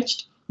is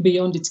stretched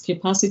beyond its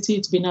capacity.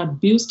 It's been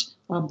abused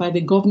by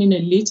the governing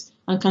elite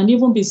and can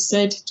even be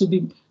said to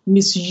be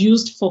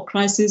misused for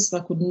crises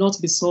that could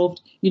not be solved,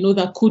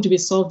 that could be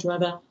solved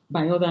rather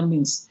by other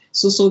means.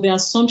 So the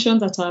assumptions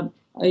that are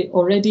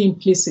already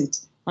implicit,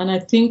 and I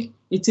think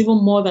it's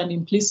even more than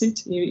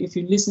implicit if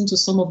you listen to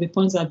some of the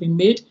points that have been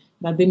made,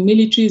 that the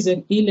military is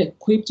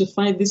ill-equipped to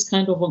fight this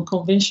kind of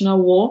unconventional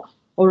war,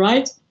 all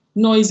right?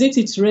 Nor is it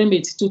its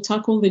remit to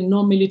tackle the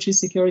non-military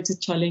security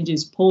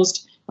challenges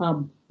posed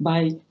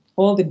by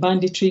all the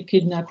banditry,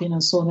 kidnapping,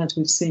 and so on that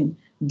we've seen.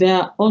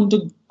 There are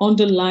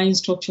underlying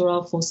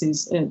structural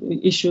forces,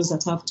 issues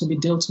that have to be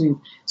dealt with.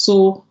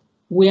 So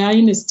we are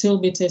in a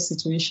stalemated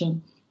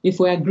situation. If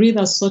we agree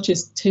that such a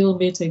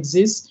stalemate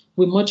exists,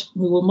 we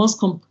must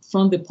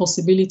confront the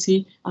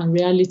possibility and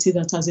reality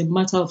that as a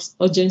matter of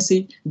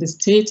urgency,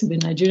 the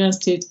Nigerian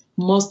state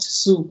must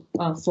sue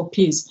for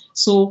peace.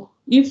 So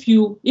if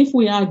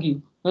we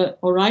argue,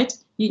 all right,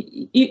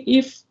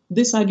 if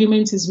this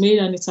argument is made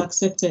and it's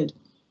accepted,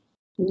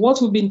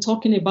 what we've been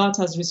talking about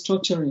as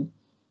restructuring,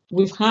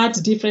 we've had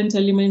different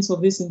elements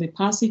of this in the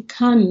past. It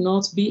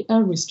cannot be a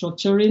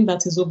restructuring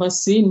that is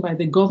overseen by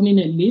the governing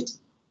elite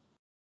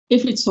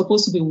if it's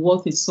supposed to be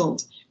worth its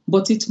salt,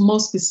 but it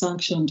must be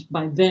sanctioned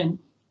by them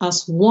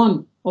as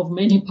one of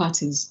many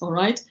parties, all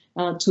right,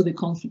 to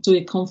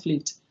a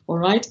conflict, all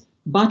right,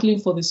 battling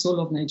for the soul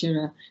of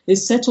Nigeria. A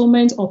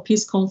settlement or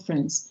peace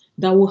conference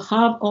that will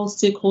have all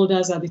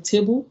stakeholders at the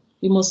table.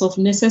 It must of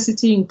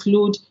necessity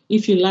include,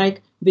 if you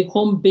like, the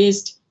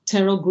home-based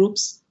terror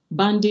groups,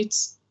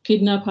 bandits,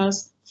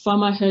 kidnappers,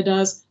 farmer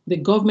herders, the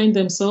government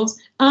themselves,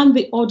 and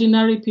the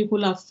ordinary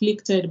people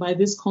afflicted by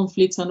this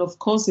conflict, and of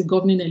course the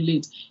governing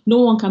elite. No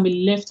one can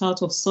be left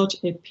out of such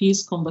a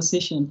peace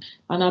conversation.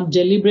 And I'm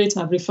deliberate,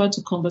 I've referred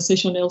to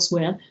conversation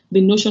elsewhere.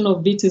 The notion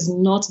of it is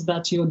not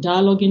that you're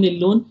dialoguing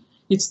alone.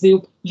 It's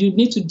you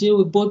need to deal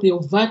with both the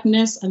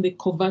overtness and the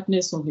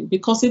covertness of it,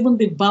 because even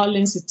the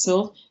violence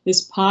itself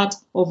is part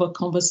of a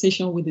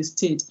conversation with the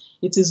state.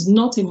 It is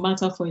not a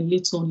matter for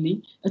elites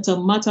only. It's a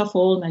matter for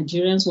all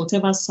Nigerians,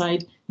 whatever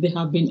side they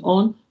have been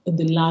on in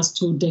the last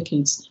 2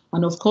 decades.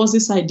 And of course,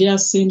 this idea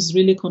seems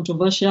really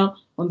controversial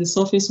on the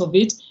surface of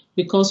it,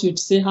 because you'd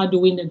say, how do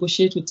we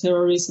negotiate with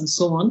terrorists and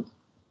so on?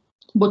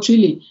 But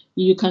really,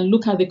 you can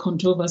look at the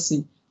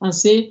controversy and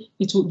say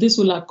this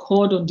will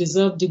accord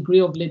undeserved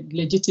degree of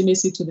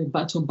legitimacy to the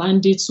battle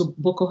bandits, to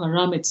Boko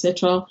Haram,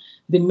 etc.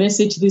 The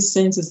message this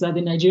sends is that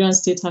the Nigerian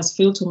state has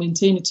failed to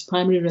maintain its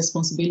primary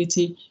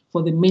responsibility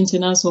for the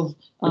maintenance of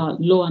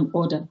law and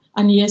order.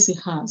 And yes,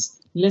 it has.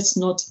 Let's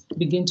not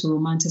begin to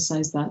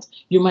romanticize that.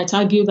 You might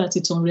argue that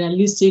it's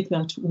unrealistic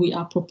that we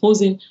are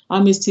proposing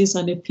armistice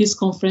and a peace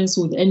conference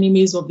with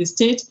enemies of the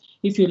state,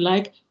 if you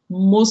like,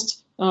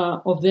 most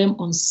of them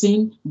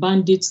unseen,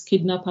 bandits,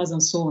 kidnappers,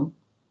 and so on,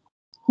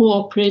 who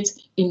operate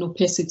in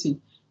opacity.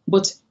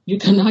 But you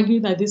can argue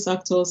that these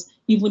actors,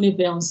 even if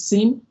they're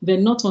unseen, they're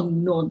not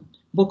unknown.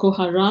 Boko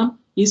Haram,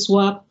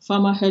 ISWAP,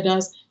 farmer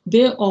herders,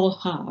 they all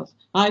have,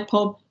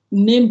 IPOB,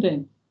 name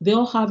them. They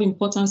all have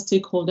important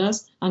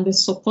stakeholders, and they're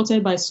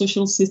supported by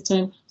social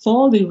system for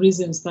all the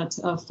reasons that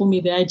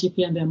Fumi, the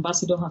IGP, and the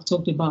ambassador have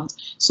talked about.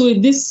 So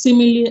if this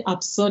seemingly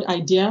absurd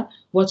idea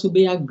were to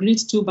be agreed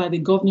to by the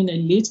governing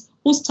elite,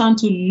 who stand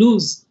to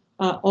lose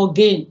or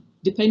gain,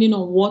 depending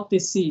on what they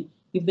see.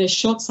 If they're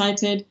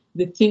short-sighted,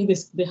 they think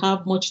they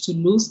have much to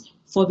lose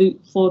for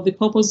the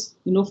purpose,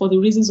 for the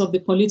reasons of the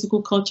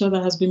political culture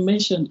that has been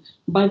mentioned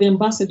by the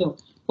ambassador.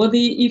 But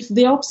if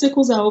the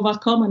obstacles are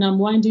overcome, and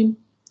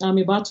I'm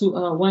about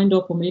to wind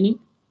up, Omeni,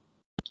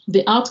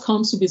 the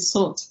outcomes to be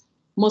sought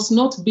must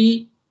not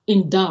be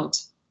in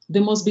doubt. They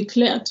must be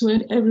clear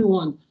to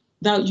everyone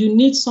that you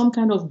need some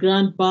kind of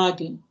grand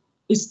bargain.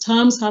 Its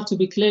terms have to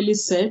be clearly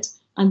set,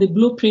 and the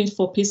blueprint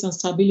for peace and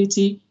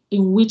stability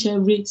in which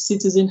every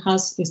citizen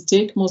has a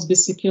stake must be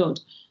secured.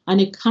 And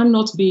it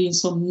cannot be in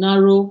some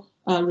narrow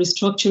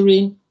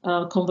restructuring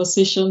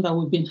conversation that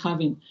we've been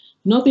having.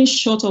 Nothing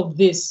short of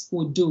this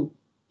would do.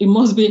 It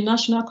must be a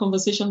national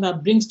conversation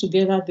that brings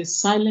together the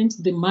silent,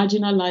 the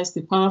marginalized,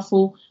 the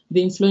powerful,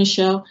 the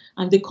influential,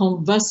 and the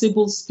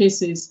conversible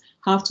spaces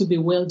have to be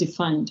well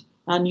defined.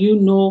 And you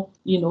know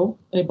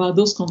about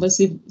those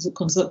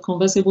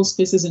conversible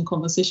spaces in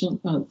conversation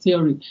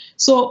theory.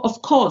 So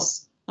of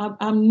course,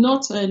 I'm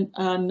not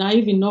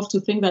naive enough to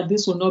think that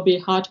this will not be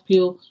a hard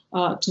pill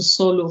to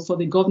swallow for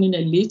the governing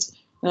elite,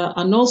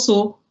 and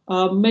also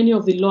many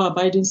of the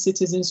law-abiding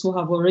citizens who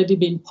have already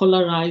been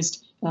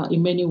polarized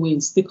in many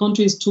ways. The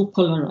country is too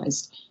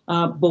polarized,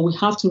 but we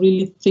have to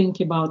really think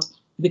about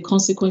the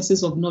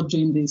consequences of not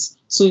doing this.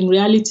 So in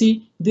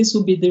reality, this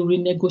will be the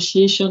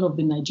renegotiation of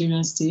the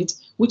Nigerian state,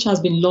 which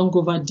has been long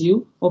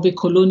overdue, of a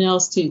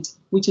colonial state,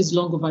 which is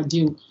long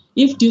overdue.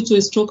 If due to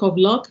a stroke of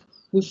luck,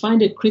 we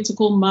find a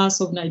critical mass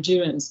of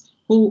Nigerians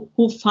who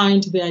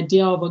find the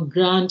idea of a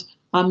grand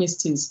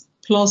armistice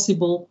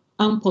plausible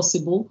and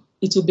possible,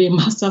 it will be a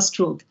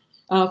masterstroke.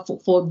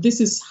 For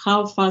this is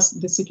how fast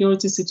the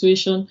security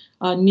situation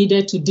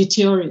needed to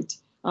deteriorate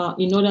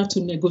in order to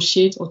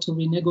negotiate or to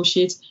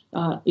renegotiate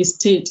a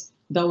state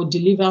that would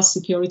deliver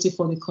security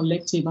for the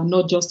collective and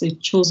not just a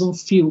chosen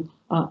few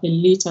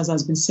elite, as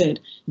has been said.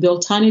 The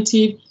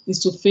alternative is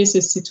to face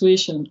a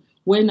situation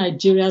where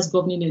Nigeria's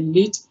governing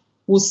elite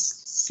will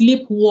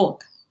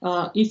sleepwalk,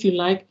 if you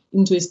like,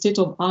 into a state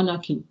of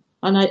anarchy.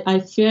 And I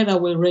fear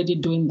that we're already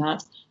doing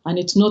that. And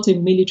it's not a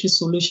military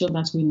solution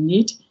that we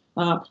need.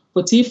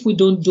 But if we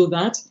don't do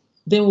that,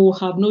 then we will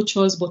have no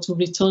choice but to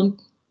return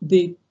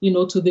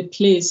to the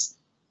place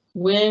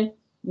where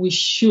we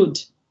should,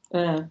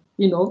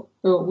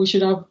 we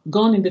should have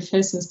gone in the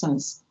first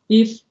instance.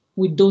 If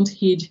we don't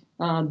heed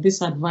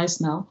this advice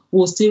now,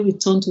 we'll still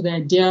return to the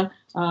idea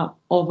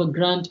of a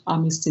grand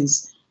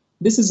armistice.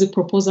 This is a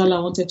proposal I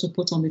wanted to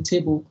put on the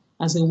table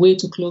as a way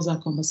to close our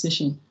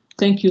conversation.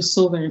 Thank you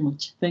so very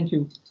much. Thank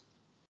you.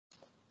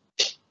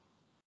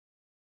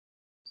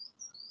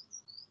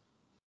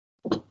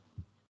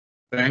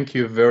 Thank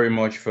you very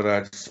much for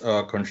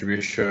that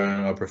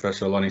contribution,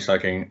 Professor Lonnie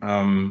Saking.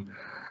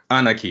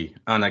 Anarchy,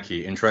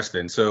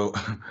 interesting. So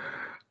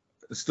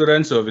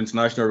students of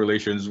international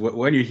relations,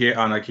 when you hear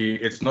anarchy,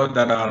 it's not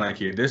that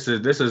anarchy. This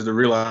is the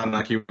real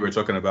anarchy we're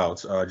talking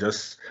about,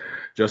 just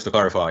to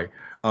clarify.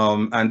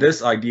 And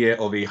this idea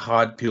of a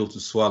hard pill to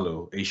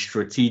swallow, a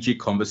strategic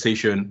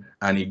conversation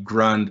and a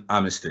grand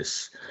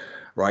armistice,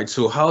 right?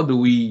 So how do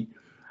we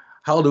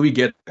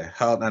get there?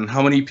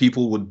 How many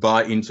people would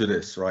buy into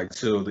this, right?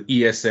 So the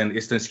ESN,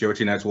 Eastern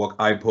Security Network,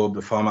 IPOB,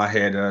 the farmer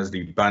headers,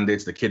 the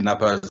bandits, the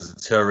kidnappers,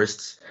 the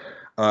terrorists,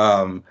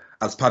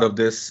 as part of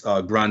this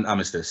grand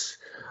armistice.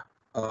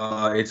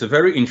 It's a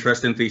very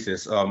interesting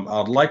thesis.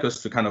 I'd like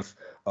us to kind of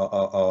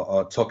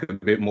talk a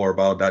bit more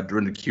about that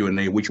during the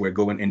Q&A, which we're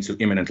going into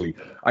imminently.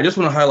 I just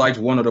want to highlight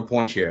one other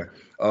point here.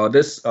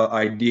 This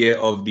idea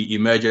of the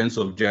emergence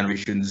of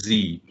Generation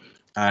Z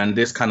and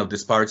this kind of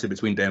disparity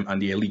between them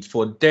and the elite.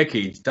 For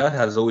decades, that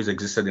has always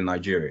existed in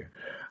Nigeria.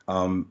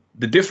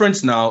 The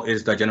difference now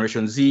is that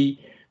Generation Z,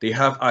 they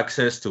have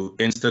access to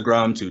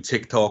Instagram, to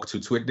TikTok, to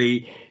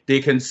Twitter. They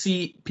can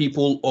see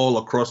people all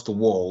across the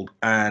world,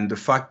 and the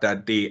fact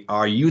that they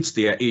are youths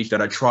their age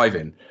that are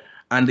thriving.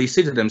 And they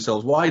say to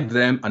themselves, why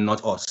them and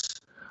not us,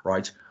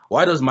 right?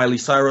 Why does Miley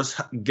Cyrus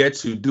get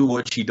to do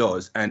what she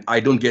does and I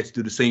don't get to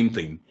do the same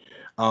thing?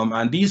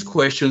 And these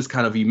questions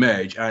kind of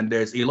emerge, and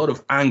there's a lot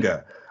of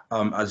anger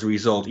as a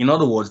result. In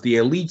other words, the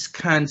elites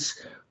can't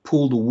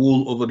pull the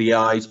wool over the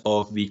eyes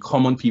of the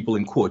common people,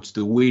 in quotes,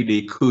 the way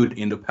they could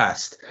in the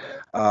past,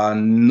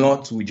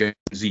 not with Gen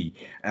Z.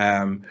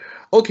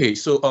 Okay,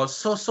 so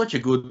such a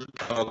good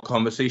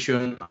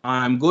conversation.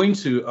 I'm going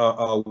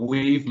to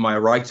waive my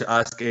right to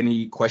ask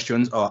any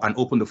questions and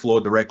open the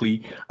floor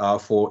directly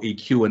for a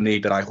Q&A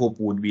that I hope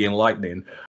would be enlightening.